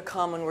 so we're going to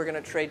come and we're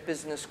going to trade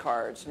business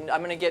cards. And I'm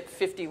going to get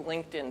 50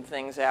 LinkedIn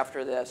things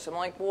after this. I'm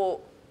like,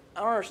 well, I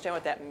don't understand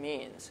what that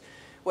means.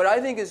 What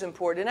I think is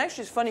important, and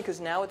actually it's funny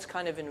because now it's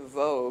kind of in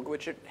vogue,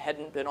 which it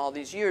hadn't been all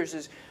these years,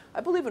 is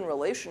I believe in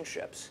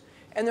relationships.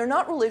 And they're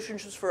not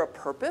relationships for a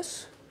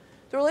purpose.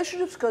 They're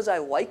relationships because I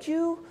like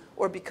you,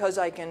 or because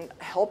I can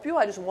help you,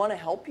 I just want to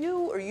help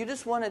you, or you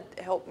just want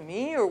to help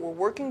me, or we're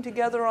working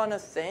together on a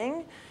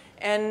thing.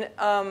 And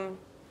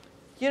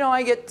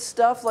I get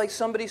stuff like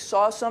somebody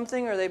saw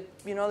something, or they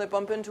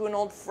bump into an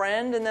old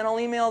friend, and then I'll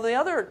email the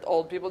other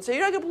old people and say,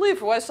 you're not going to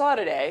believe what I saw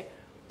today.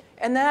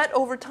 And that,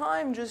 over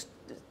time, just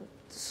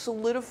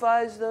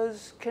solidifies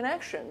those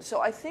connections. So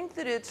I think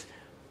that it's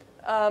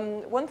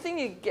one thing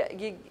you get,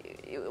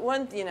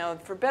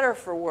 for better or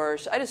for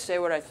worse, I just say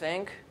what I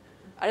think.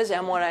 I just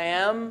am what I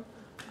am.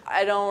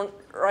 I don't,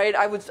 right?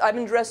 I've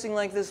been dressing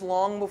like this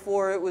long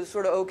before it was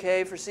sort of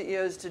okay for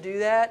CEOs to do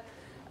that.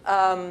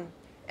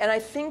 And I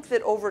think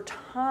that over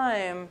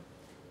time,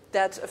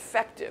 that's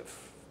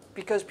effective.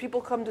 Because people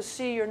come to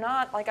see you're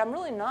not, like, I'm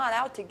really not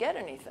out to get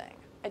anything.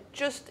 I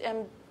just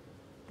am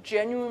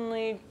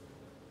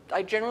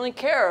I genuinely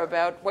care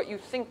about what you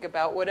think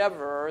about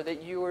whatever, or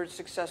that you are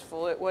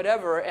successful at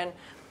whatever. And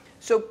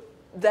so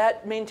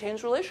that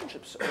maintains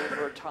relationships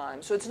over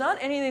time. So it's not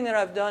anything that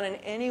I've done in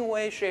any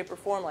way, shape, or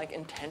form, like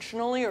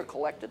intentionally or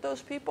collected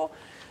those people.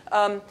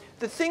 The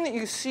thing that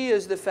you see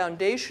is the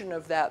foundation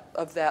of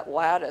that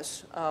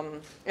lattice.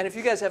 And if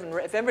you guys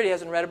if anybody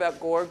hasn't read about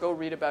Gore, go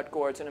read about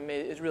Gore.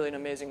 It's really an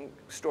amazing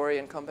story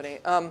and company.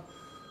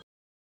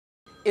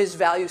 Is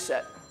value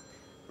set.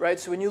 Right,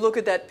 so when you look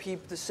at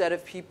the set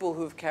of people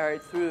who've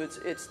carried through,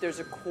 there's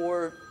a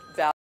core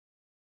value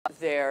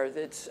there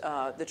that's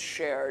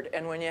shared,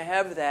 and when you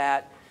have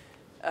that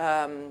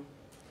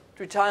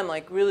through time,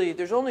 like really,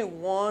 there's only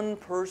one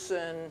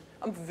person.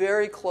 I'm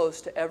very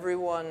close to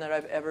everyone that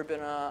I've ever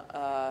been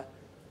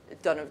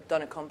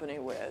done a company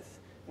with,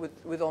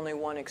 with only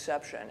one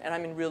exception. And I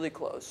mean really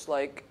close,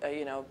 like,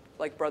 you know,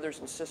 like brothers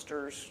and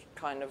sisters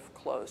kind of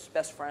close,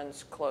 best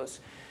friends close.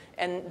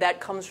 And that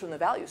comes from the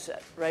value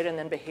set, right? And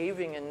then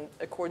behaving in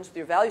accordance with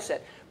your value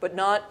set, but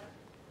not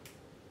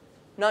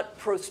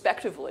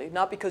prospectively,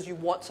 not because you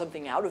want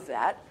something out of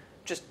that,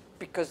 just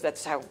because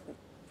that's how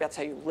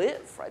you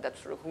live, right? That's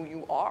sort of who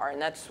you are,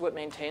 and that's what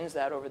maintains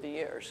that over the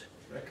years.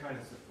 That kind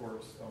of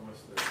supports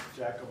almost the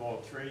jack of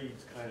all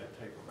trades kind of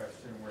type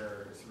question,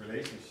 where it's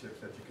relationships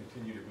that you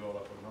continue to build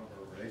up a number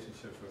of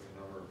relationships with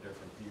a number of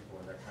different people,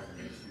 and that kind of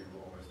makes you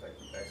almost like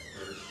the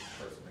expert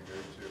person to go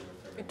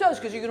to. It does,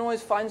 because you can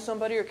always find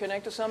somebody or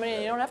connect to somebody,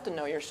 and you don't have to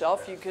know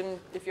yourself. You can,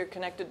 if you're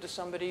connected to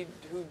somebody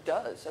who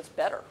does, that's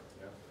better.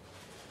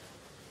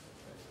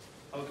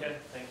 Okay,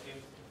 thank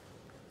you.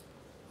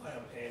 Hi,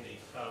 I'm Andy.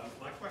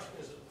 My question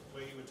is,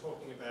 where you were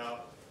talking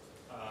about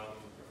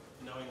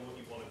knowing what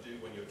you want to do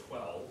when you're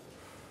 12,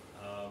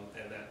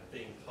 and that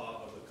being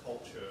part of the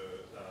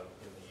culture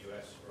in the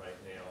US right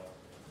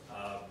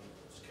now.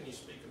 Can you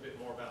speak a bit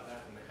more about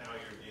that and how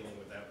you're dealing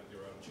with that with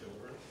your own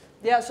children?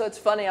 Yeah, so it's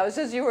funny.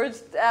 As you were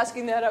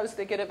asking that, I was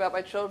thinking about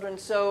my children.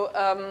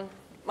 So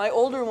my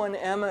older one,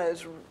 Emma,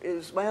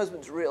 is my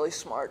husband's really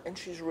smart, and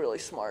she's really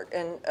smart.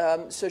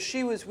 And so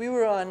we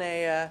were on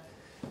a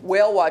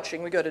whale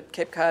watching. We go to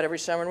Cape Cod every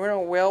summer, and we were on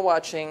a whale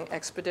watching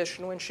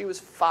expedition when she was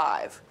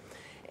 5.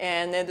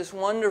 And they had this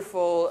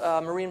wonderful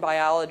marine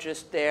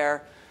biologist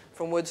there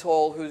from Woods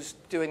Hole who's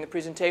doing the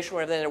presentation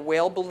where they had a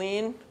whale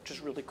baleen, which is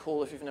really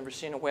cool if you've never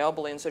seen a whale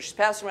baleen. So she's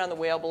passing around the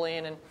whale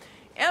baleen, and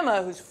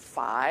Emma, who's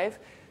 5,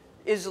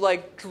 is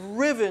like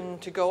driven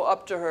to go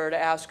up to her to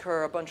ask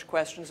her a bunch of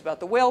questions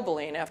about the whale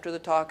baleen after the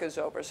talk is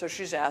over. So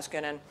she's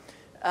asking, and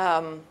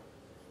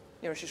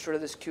you know, she's sort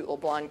of this cute little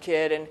blonde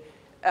kid, and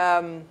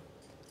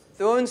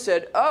the woman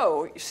said,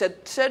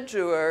 said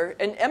to her,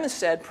 and Emma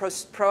said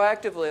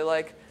proactively,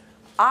 like,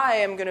 I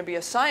am going to be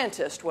a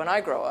scientist when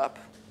I grow up.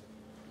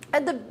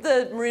 And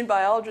the marine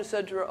biologist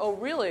said to her, oh,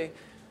 really?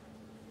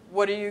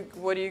 What are you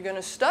going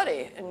to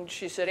study? And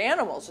she said,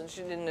 animals. And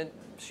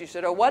she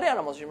said, oh, what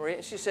animals?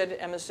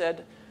 Emma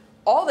said,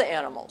 all the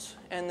animals.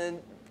 And the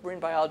marine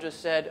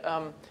biologist said,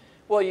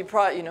 well,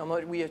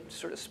 we had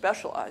sort of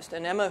specialized.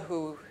 And Emma,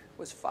 who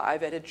was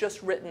 5, had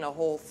just written a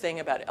whole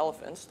thing about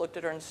elephants, looked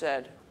at her and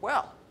said,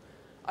 well,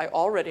 I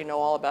already know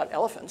all about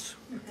elephants.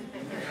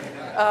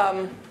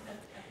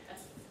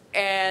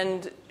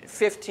 And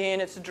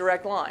 15, it's a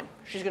direct line.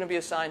 She's going to be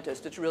a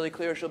scientist. It's really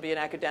clear she'll be an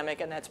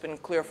academic, and that's been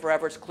clear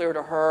forever. It's clear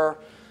to her.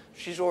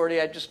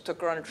 I just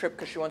took her on a trip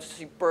because she wants to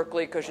see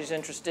Berkeley because she's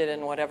interested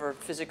in whatever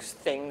physics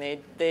thing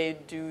they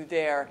do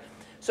there.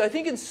 So I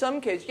think in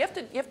some cases, you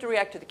have to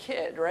react to the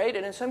kid, right?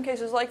 And in some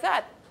cases like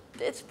that,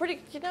 it's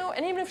pretty,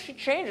 and even if she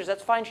changes,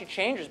 that's fine, she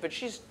changes, but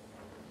she's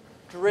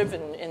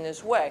driven in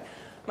this way.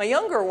 My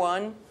younger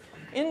one,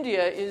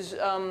 India, is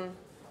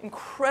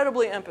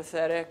incredibly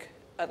empathetic.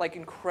 As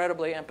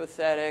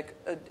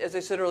I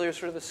said earlier,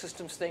 sort of a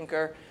systems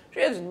thinker.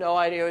 She has no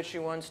idea what she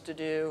wants to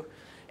do.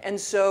 And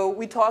so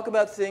we talk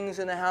about things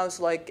in the house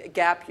like a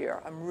gap year.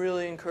 I'm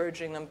really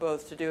encouraging them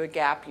both to do a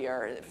gap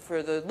year.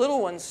 For the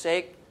little one's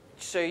sake,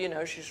 so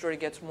she sort of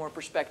gets more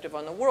perspective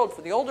on the world.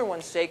 For the older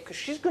one's sake, because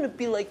she's going to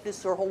be like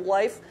this her whole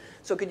life.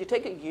 So could you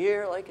take a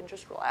year and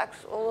just relax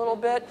a little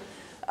bit?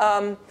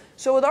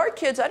 So with our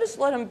kids, I just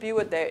let them be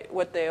what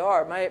they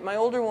are. My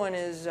older one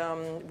is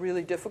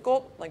really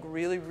difficult,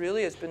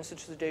 really has been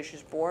since the day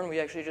she's born. We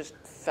actually just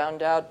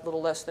found out a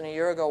little less than a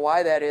year ago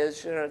why that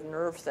is, a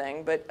nerve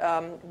thing, but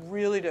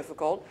really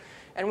difficult.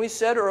 And we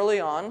said early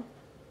on,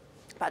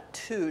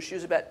 she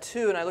was about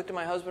 2, and I looked at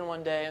my husband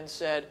one day and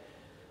said,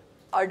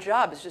 our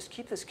job is just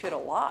keep this kid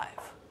alive.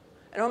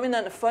 I don't mean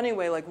that in a funny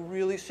way,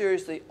 really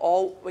seriously.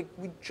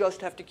 We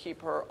just have to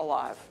keep her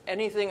alive.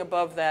 Anything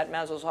above that,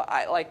 Maslow's,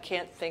 I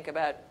can't think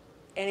about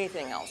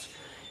anything else.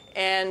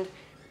 And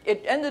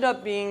it ended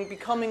up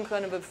becoming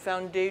kind of a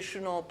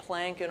foundational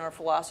plank in our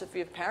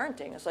philosophy of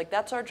parenting. It's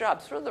that's our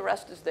job. Sort of the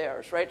rest is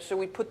theirs, right? So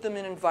we put them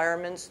in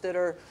environments that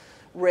are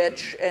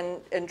rich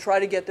and try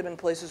to get them in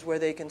places where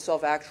they can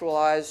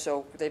self-actualize.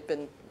 So they've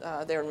been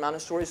they're in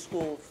Montessori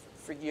school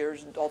for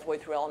years, all the way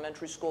through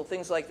elementary school,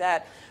 things like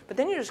that. But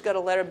then you just got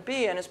to let it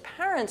be. And as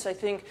parents, I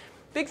think,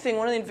 big thing,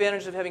 one of the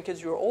advantages of having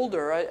kids who are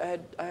older, I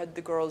had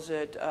the girls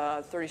at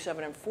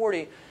 37 and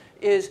 40,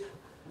 is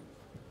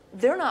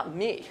they're not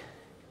me.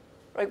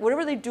 Right?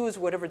 Whatever they do is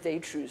whatever they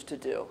choose to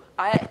do.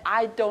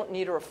 I don't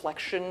need a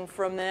reflection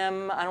from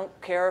them. I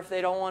don't care if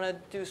they don't want to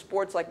do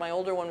sports. My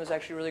older one was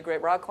actually a really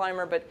great rock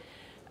climber, but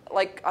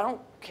I don't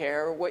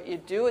care what you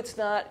do. It's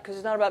not, because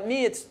it's not about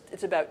me,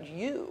 it's about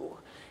you.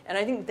 And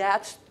I think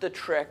that's the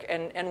trick,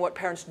 and what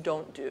parents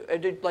don't do.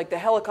 Like the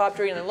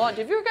helicoptering and the lawn.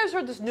 Have you guys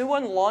heard this new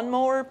one,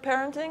 lawnmower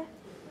parenting?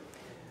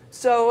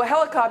 So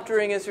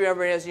helicoptering is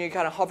wherever it is, and you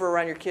kind of hover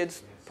around your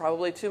kids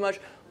probably too much.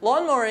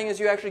 Lawnmowing is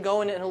you actually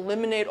go in and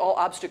eliminate all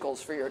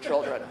obstacles for your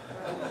children.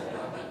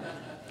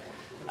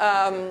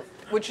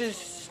 Which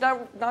is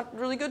not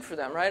really good for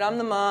them, right? I'm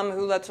the mom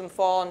who lets them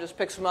fall and just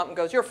picks them up and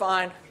goes, you're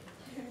fine,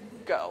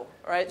 go,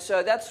 right?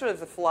 So that's sort of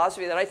the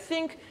philosophy that I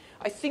think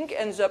I think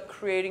ends up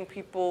creating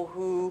people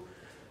who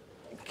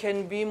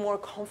can be more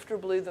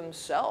comfortably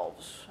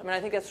themselves. I mean, I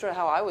think that's sort of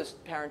how I was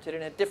parented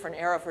in a different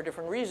era for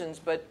different reasons,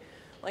 but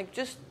like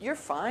just, you're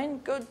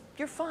fine,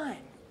 you're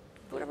fine.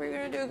 Whatever you're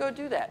gonna do, go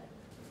do that.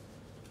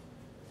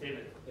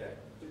 David. Yeah,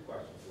 two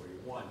questions for you.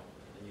 One,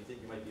 and you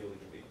think you might be able to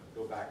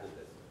go back to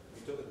this.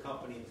 You took a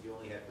company that you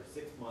only had for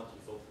 6 months,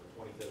 you sold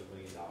for $27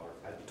 million.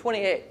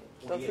 28.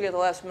 Don't forget the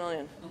last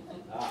million.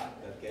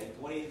 Okay,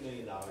 $28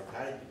 million. How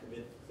did you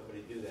convince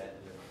somebody to do that?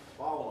 And then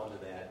follow on to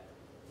that,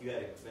 you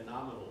had a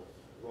phenomenal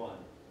run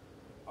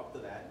up to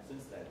that and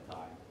since that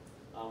time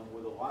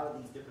with a lot of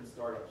these different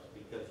startups,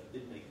 because you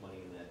did make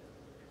money in that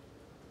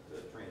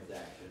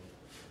transaction.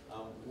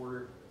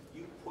 Were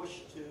you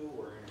pushed to,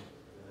 or and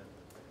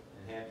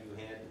have you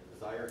had the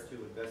desire to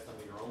invest some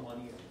of your own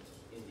money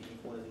into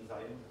each one of these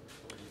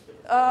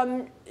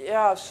items?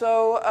 Yeah.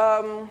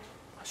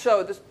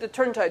 So the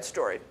TurnTide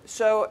story.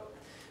 So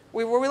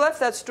where we left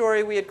that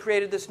story, we had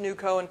created this new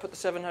co and put the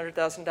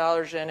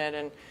 $700,000 in it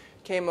and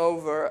came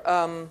over.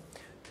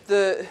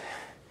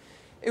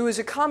 It was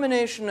a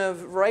combination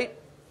of right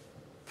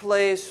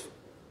place,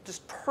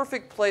 just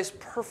perfect place,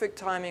 perfect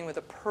timing with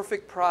a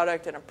perfect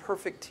product and a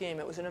perfect team.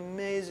 It was an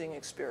amazing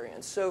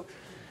experience. So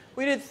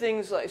we did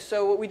things like,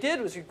 so what we did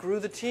was we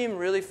grew the team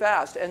really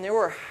fast, and there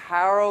were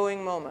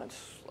harrowing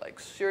moments, like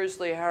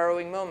seriously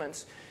harrowing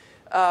moments.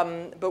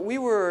 But we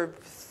were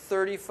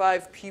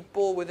 35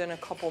 people within a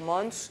couple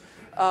months.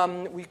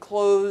 We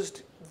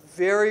closed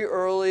very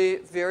early,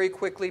 very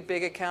quickly,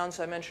 big accounts.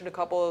 I mentioned a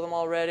couple of them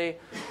already.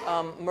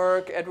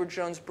 Merck, Edward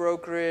Jones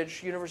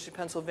Brokerage, University of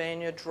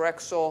Pennsylvania,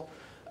 Drexel.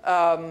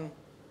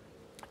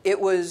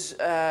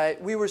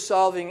 We were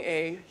solving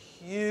a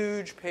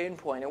huge pain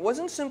point. It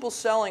wasn't simple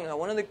selling, though.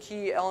 One of the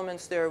key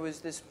elements there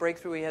was this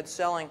breakthrough we had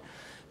selling,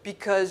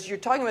 because you're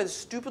talking about a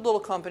stupid little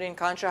company in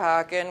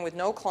Conshohocken with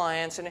no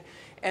clients,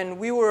 and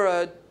we're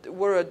a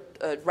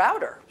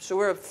router. So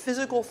we're a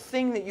physical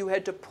thing that you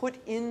had to put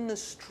in the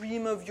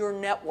stream of your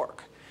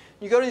network.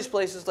 You go to these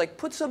places like,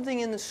 put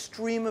something in the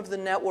stream of the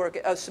network.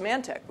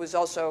 Symantec was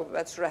also,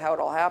 that's sort of how it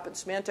all happened.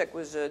 Symantec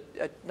was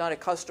not a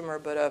customer,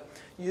 but a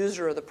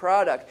user of the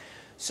product.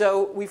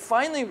 So we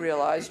finally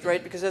realized,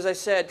 right, because as I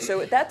said,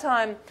 so at that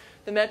time,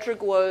 the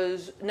metric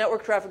was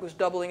network traffic was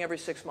doubling every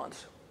 6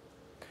 months.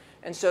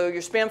 And so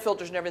your spam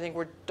filters and everything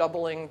were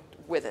doubling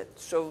with it.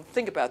 So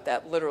think about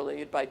that literally.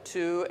 You'd buy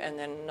 2, and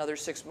then another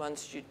 6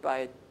 months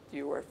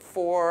you were at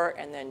 4,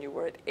 and then you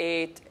were at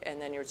 8, and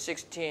then you're at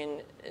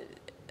 16,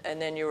 and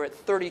then you were at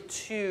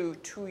 32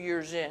 2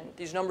 years in.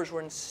 These numbers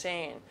were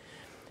insane.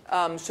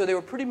 So they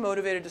were pretty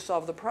motivated to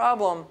solve the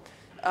problem.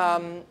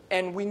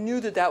 And we knew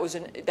that was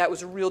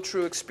a real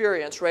true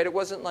experience, right? It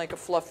wasn't like a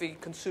fluffy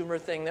consumer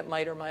thing that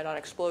might or might not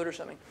explode or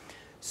something.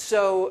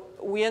 So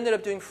we ended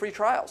up doing free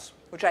trials,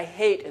 which I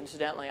hate,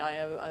 incidentally.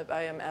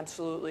 I am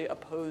absolutely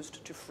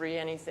opposed to free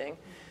anything,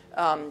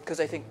 because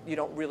I think you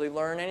don't really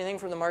learn anything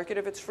from the market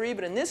if it's free.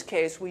 But in this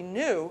case, we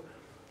knew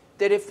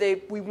that if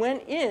we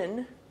went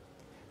in,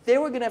 they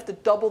were going to have to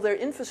double their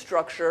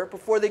infrastructure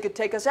before they could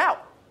take us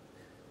out.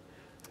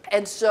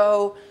 And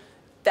so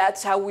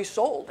that's how we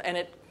sold, and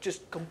it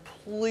just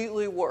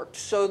completely worked.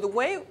 So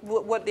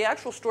what the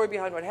actual story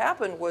behind what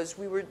happened was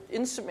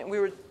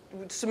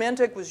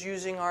Symantec was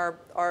using our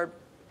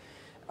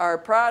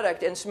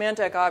product, and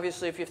Symantec,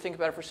 obviously, if you think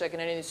about it for a second,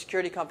 any of these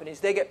security companies,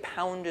 they get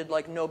pounded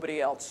like nobody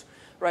else,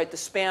 right? The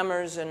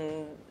spammers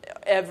and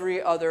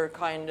every other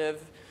kind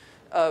of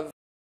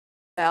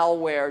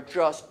malware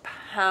just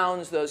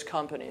pounds those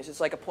companies. It's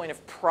like a point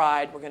of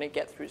pride we're going to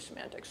get through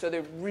Symantec. So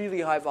they're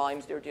really high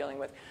volumes they're dealing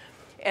with.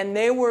 And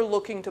they were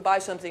looking to buy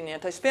something in the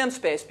anti-spam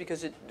space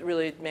because it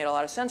really made a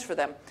lot of sense for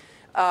them.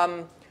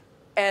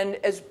 And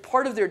as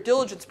part of their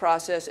diligence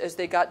process, as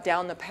they got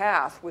down the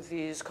path with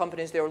these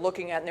companies they were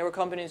looking at, and they were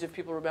companies, if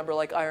people remember,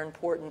 like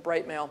Ironport and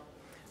Brightmail,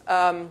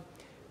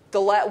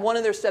 one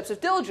of their steps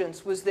of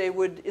diligence was they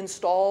would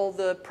install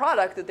the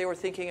product that they were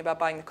thinking about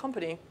buying the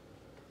company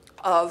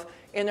of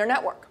in their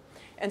network.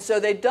 And so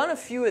they'd done a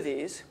few of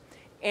these,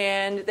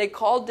 and they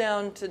called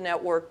down to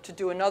network to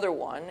do another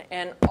one,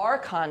 and our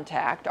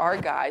contact, our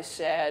guy,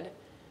 said,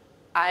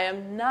 I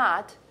am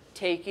not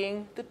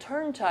taking the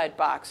TurnTide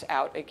box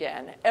out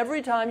again.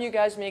 Every time you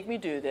guys make me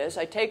do this,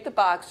 I take the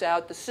box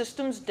out, the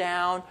system's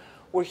down,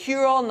 we're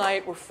here all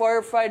night, we're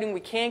firefighting,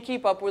 we can't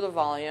keep up with the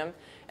volume.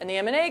 And the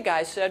M&A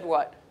guy said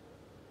what?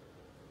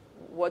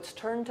 What's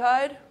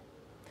TurnTide?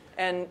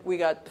 And we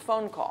got the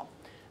phone call.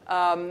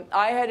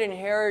 I had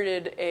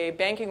inherited a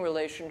banking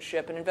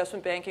relationship, an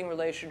investment banking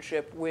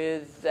relationship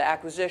with the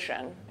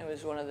acquisition. It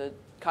was one of the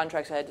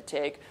contracts I had to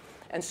take.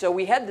 And so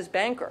we had this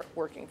banker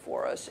working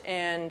for us.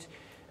 And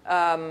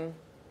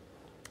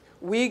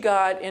we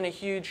got in a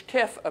huge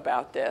tiff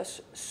about this.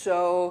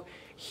 So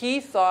he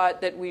thought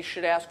that we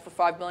should ask for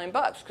 $5 million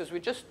because we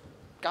just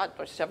got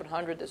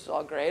 700. This is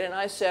all great. And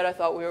I said I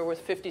thought we were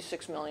worth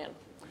 $56 million.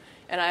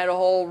 And I had a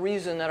whole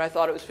reason that I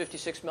thought it was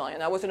 $56 million.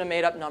 That wasn't a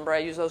made-up number. I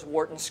used those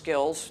Wharton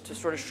skills to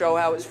sort of show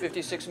how it was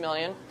 $56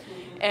 million.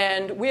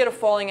 And we had a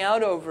falling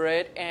out over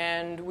it,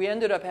 and we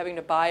ended up having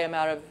to buy him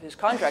out of his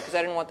contract because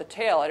I didn't want the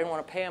tail. I didn't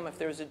want to pay him if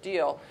there was a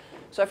deal.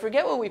 So I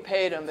forget what we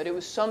paid him, but it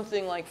was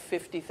something like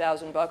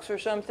 $50,000 or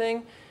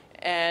something,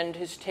 and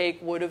his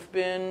take would have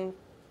been,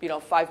 you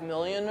know, $5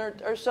 million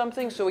or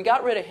something. So we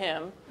got rid of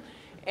him,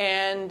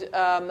 and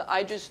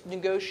I just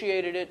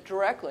negotiated it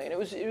directly, and it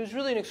was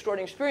really an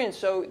extraordinary experience.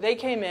 So they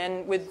came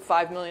in with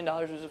 $5 million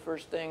was the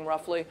first thing,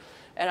 roughly,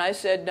 and I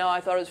said, no,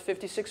 I thought it was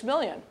 $56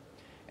 million.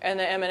 And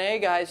the M&A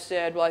guys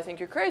said, well, I think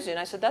you're crazy. And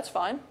I said, that's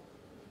fine.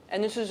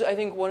 And this is, I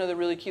think, one of the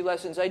really key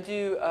lessons. I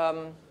do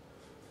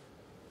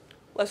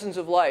lessons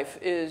of life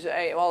is,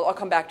 well, I'll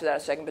come back to that in a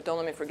second, but don't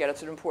let me forget,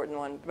 it's an important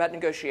one, about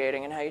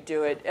negotiating and how you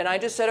do it. And I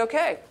just said,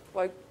 okay,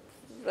 like,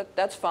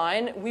 that's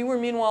fine. We were,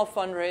 meanwhile,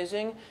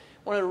 fundraising.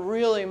 One of the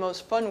really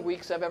most fun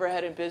weeks I've ever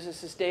had in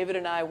business is David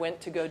and I went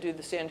to go do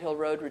the Sand Hill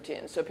Road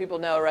routine. So people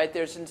know, right,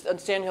 there's on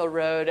Sand Hill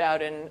Road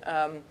out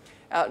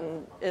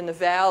in the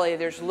valley,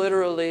 there's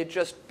literally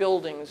just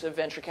buildings of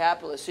venture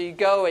capitalists. So you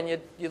go and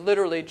you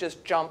literally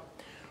just jump.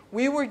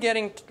 We were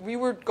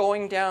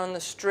going down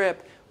the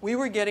strip. We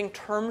were getting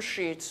term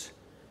sheets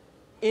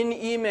in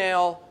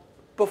email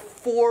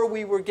before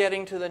we were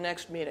getting to the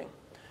next meeting.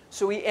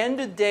 So we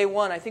ended day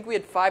one. I think we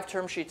had 5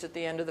 term sheets at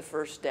the end of the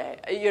first day.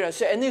 You know,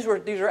 so, and these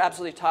are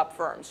absolutely top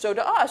firms. So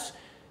to us,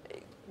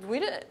 we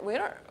don't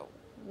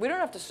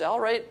have to sell,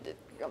 right?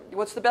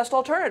 What's the best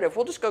alternative?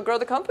 We'll just go grow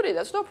the company.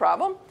 That's no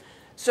problem.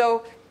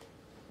 So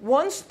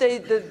once the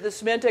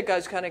Symantec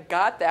guys kind of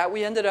got that,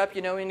 we ended up,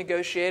 you know, we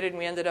negotiated and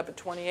we ended up at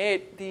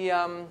 28.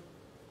 The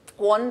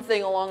one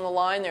thing along the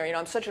line there, you know,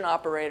 I'm such an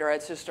operator.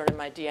 It's just sort of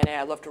my DNA.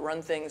 I love to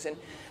run things. And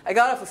I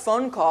got off a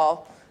phone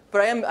call, but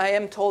I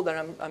am told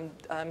that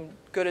I'm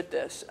good at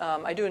this.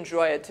 I do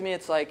enjoy it. To me,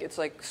 it's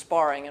like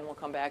sparring, and we'll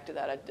come back to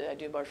that. I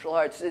do martial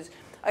arts.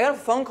 I got a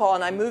phone call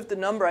and I moved the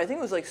number. I think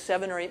it was like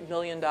 $7 or $8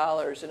 million in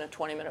a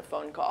 20-minute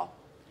phone call.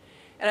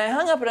 And I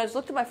hung up and I just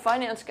looked at my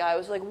finance guy. I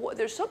was like,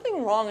 there's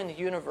something wrong in the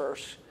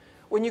universe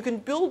when you can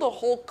build a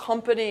whole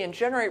company and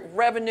generate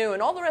revenue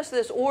and all the rest of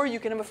this, or you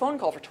can have a phone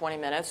call for 20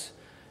 minutes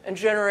and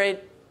generate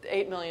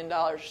 $8 million,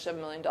 $7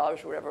 million, or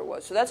whatever it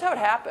was. So that's how it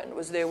happened.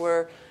 Was they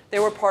were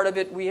part of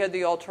it. We had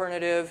the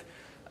alternative,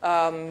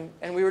 and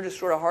we were just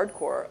sort of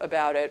hardcore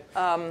about it.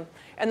 And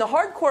the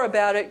hardcore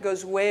about it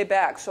goes way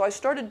back. So I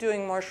started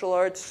doing martial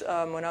arts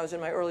when I was in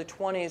my early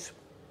 20s,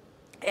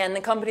 and the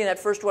company, that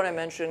first one I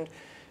mentioned,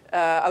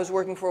 I was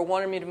working for,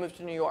 wanted me to move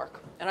to New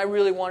York. And I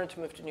really wanted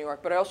to move to New York,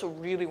 but I also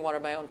really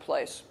wanted my own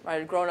place. I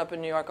had grown up in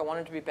New York. I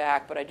wanted to be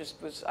back, but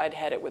I'd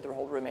had it with the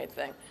whole roommate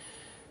thing.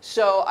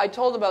 So I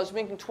told them I was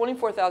making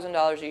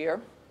 $24,000 a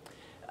year.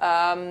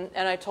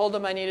 And I told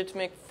them I needed to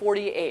make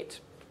 48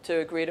 to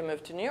agree to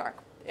move to New York.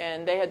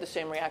 And they had the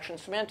same reaction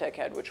Symantec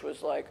had, which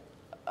was like,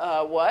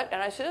 what?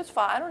 And I said, it's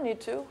fine. I don't need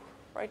to.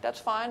 Right? That's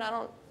fine. I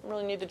don't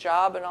really need the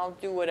job, and I'll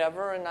do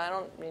whatever, and I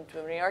don't need to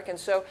move to New York. And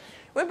so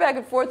went back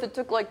and forth. It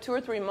took like 2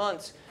 or 3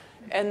 months,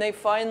 and they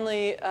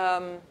finally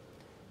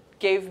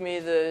gave me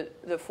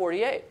the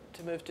 48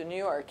 to move to New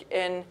York.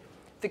 And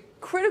the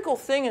critical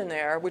thing in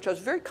there, which I was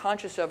very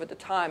conscious of at the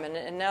time,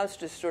 and now it's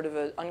just sort of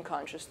an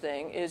unconscious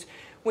thing, is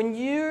when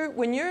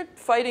you're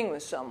fighting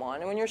with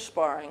someone and when you're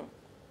sparring,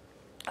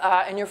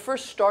 and you're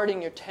first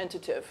starting, you're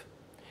tentative.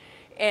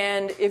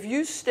 And if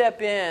you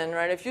step in,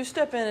 right, if you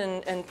step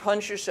in and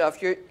punch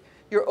yourself,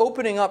 you're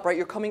opening up, right?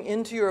 You're coming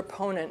into your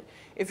opponent.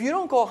 If you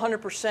don't go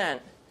 100%,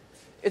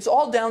 it's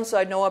all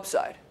downside, no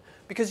upside.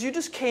 Because you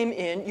just came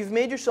in, you've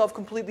made yourself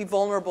completely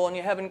vulnerable, and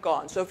you haven't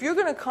gone. So if you're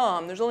going to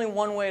come, there's only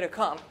one way to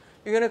come.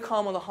 You're going to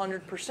come with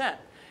 100%.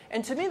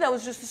 And to me, that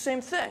was just the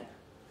same thing.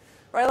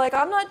 Right?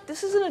 Like,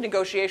 this isn't a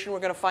negotiation, we're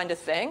going to find a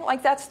thing.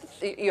 Like,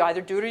 you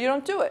either do it or you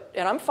don't do it.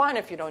 And I'm fine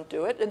if you don't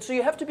do it. And so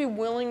you have to be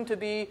willing to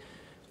be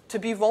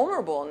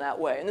vulnerable in that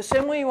way. In the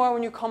same way you are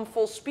when you come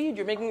full speed,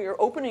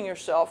 you're opening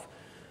yourself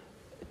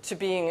to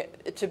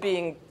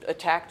being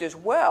attacked as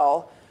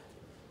well.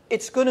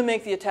 It's going to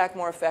make the attack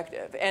more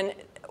effective.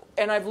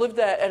 And I've lived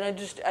that, and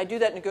I do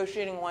that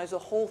negotiating-wise the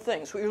whole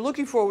thing. So what you're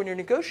looking for when you're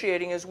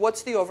negotiating is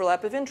what's the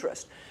overlap of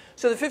interest.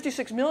 So the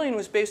 $56 million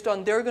was based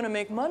on they're going to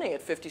make money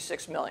at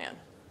 $56 million.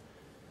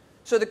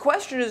 So the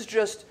question is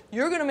just,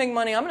 you're going to make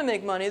money, I'm going to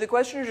make money. The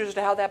question is just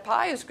how that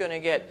pie is going to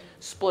get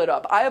split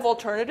up. I have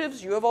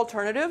alternatives, you have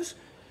alternatives.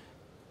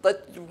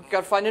 We've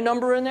got to find a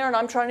number in there, and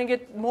I'm trying to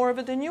get more of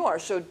it than you are.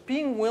 So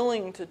being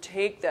willing to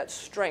take that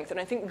strength. And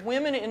I think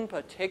women in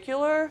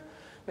particular,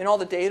 I mean, all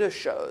the data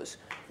shows,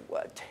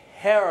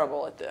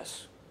 terrible at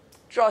this.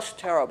 Just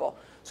terrible.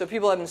 So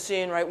people haven't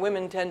seen, right,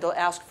 women tend to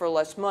ask for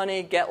less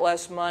money, get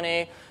less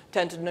money,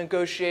 tend to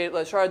negotiate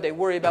less hard. They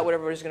worry about what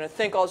everybody's going to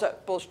think. All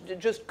that bullshit.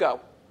 Just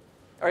go.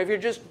 Or if you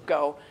just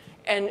go.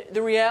 And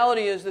the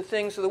reality is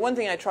so the one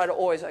thing I try to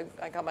always,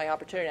 I got my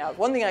opportunity now,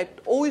 one thing I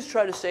always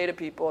try to say to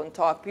people and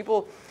talk,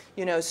 people,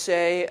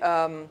 say,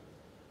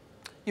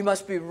 you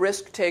must be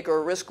risk taker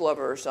or risk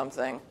lover or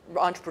something.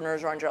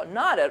 Entrepreneurs are in general.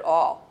 Not at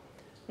all.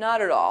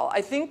 Not at all.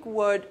 I think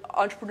what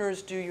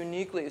entrepreneurs do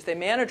uniquely is they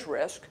manage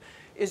risk,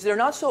 is they're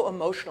not so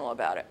emotional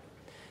about it.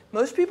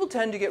 Most people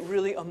tend to get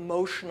really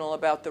emotional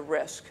about the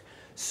risk.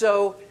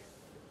 So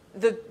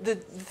the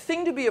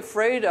thing to be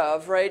afraid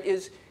of, right,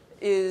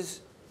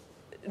 is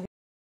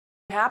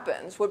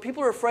happens. What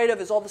people are afraid of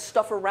is all the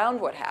stuff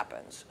around what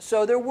happens.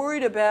 So they're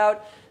worried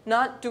about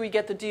not do we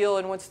get the deal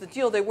and what's the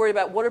deal. They worry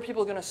about what are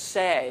people going to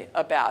say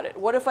about it.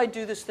 What if I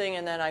do this thing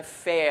and then I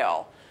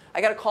fail?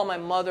 I got to call my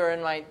mother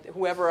and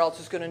whoever else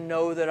is going to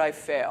know that I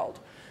failed.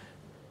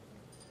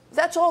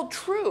 That's all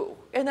true,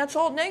 and that's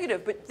all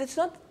negative, but that's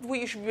not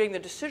what you should be making the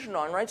decision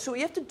on, right? So what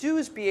you have to do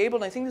is be able,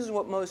 and I think this is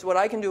what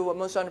I can do, what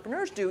most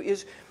entrepreneurs do,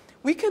 is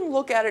we can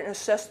look at it and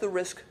assess the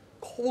risk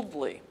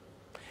coldly.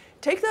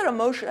 Take that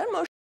emotion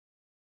is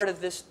part of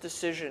this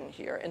decision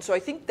here. And so I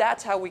think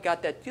that's how we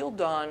got that deal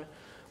done,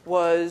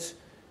 was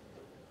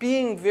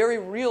being very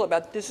real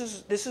about this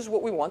is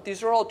what we want,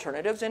 these are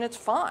alternatives, and it's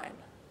fine.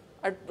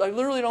 I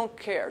literally don't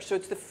care. So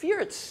it's the fear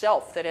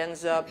itself that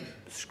ends up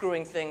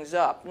screwing things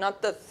up.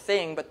 Not the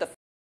thing, but the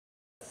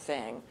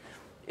thing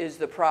is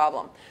the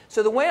problem.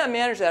 So the way I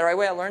manage that, or the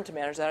way I learned to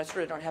manage that, I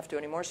sort of don't have to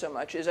anymore so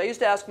much, is I used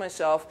to ask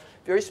myself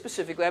very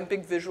specifically, I'm a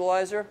big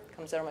visualizer,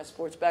 comes out of my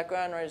sports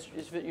background, right,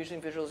 is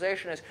using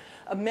visualization, is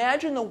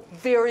imagine the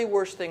very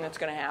worst thing that's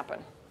going to happen.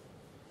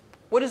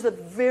 What is the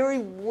very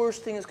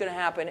worst thing that's going to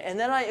happen? And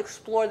then I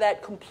explore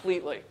that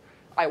completely.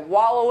 I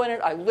wallow in it,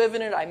 I live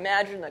in it, I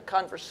imagine the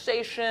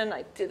conversation,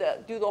 I do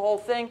the whole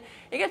thing.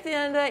 You get to the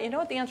end of that, you know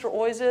what the answer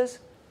always is?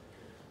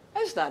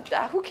 That's not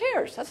that. Who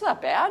cares? That's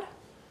not bad.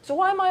 So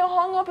why am I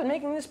hung up and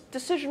making this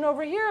decision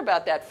over here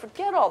about that?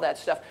 Forget all that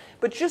stuff.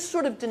 But just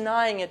sort of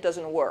denying it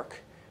doesn't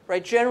work,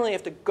 right? Generally, you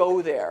have to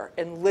go there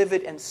and live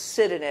it and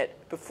sit in it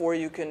before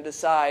you can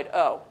decide,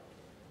 oh,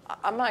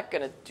 I'm not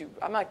going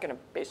to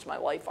base my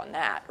life on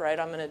that, right?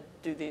 I'm going to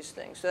do these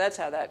things. So that's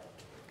how that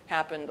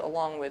happened,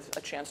 along with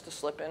a chance to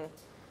slip in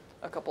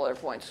a couple other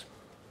points.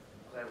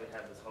 Glad we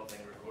have this whole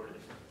thing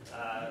recorded.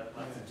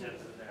 Lots of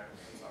gems in there.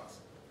 That's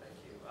awesome. Thank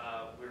you.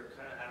 We're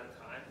kind of out of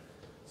time,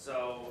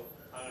 so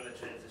I'm going to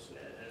transition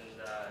it.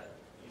 And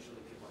usually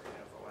people hang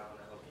out for a while,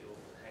 and I hope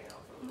you'll hang out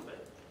for a little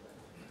bit.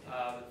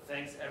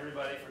 Thanks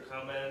everybody for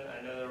coming.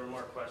 I know there were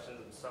more questions.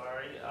 I'm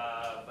sorry,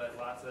 but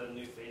lots of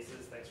new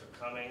faces. Thanks for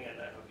coming, and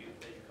I hope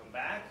that you come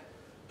back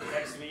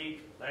next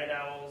week. Night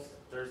Owls.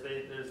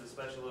 Thursday there's a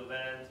special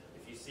event.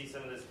 If you see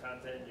some of this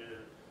content in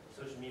your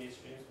social media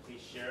streams, please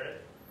share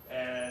it.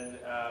 And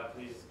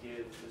please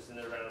give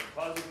Lucinda a round of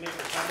applause with me.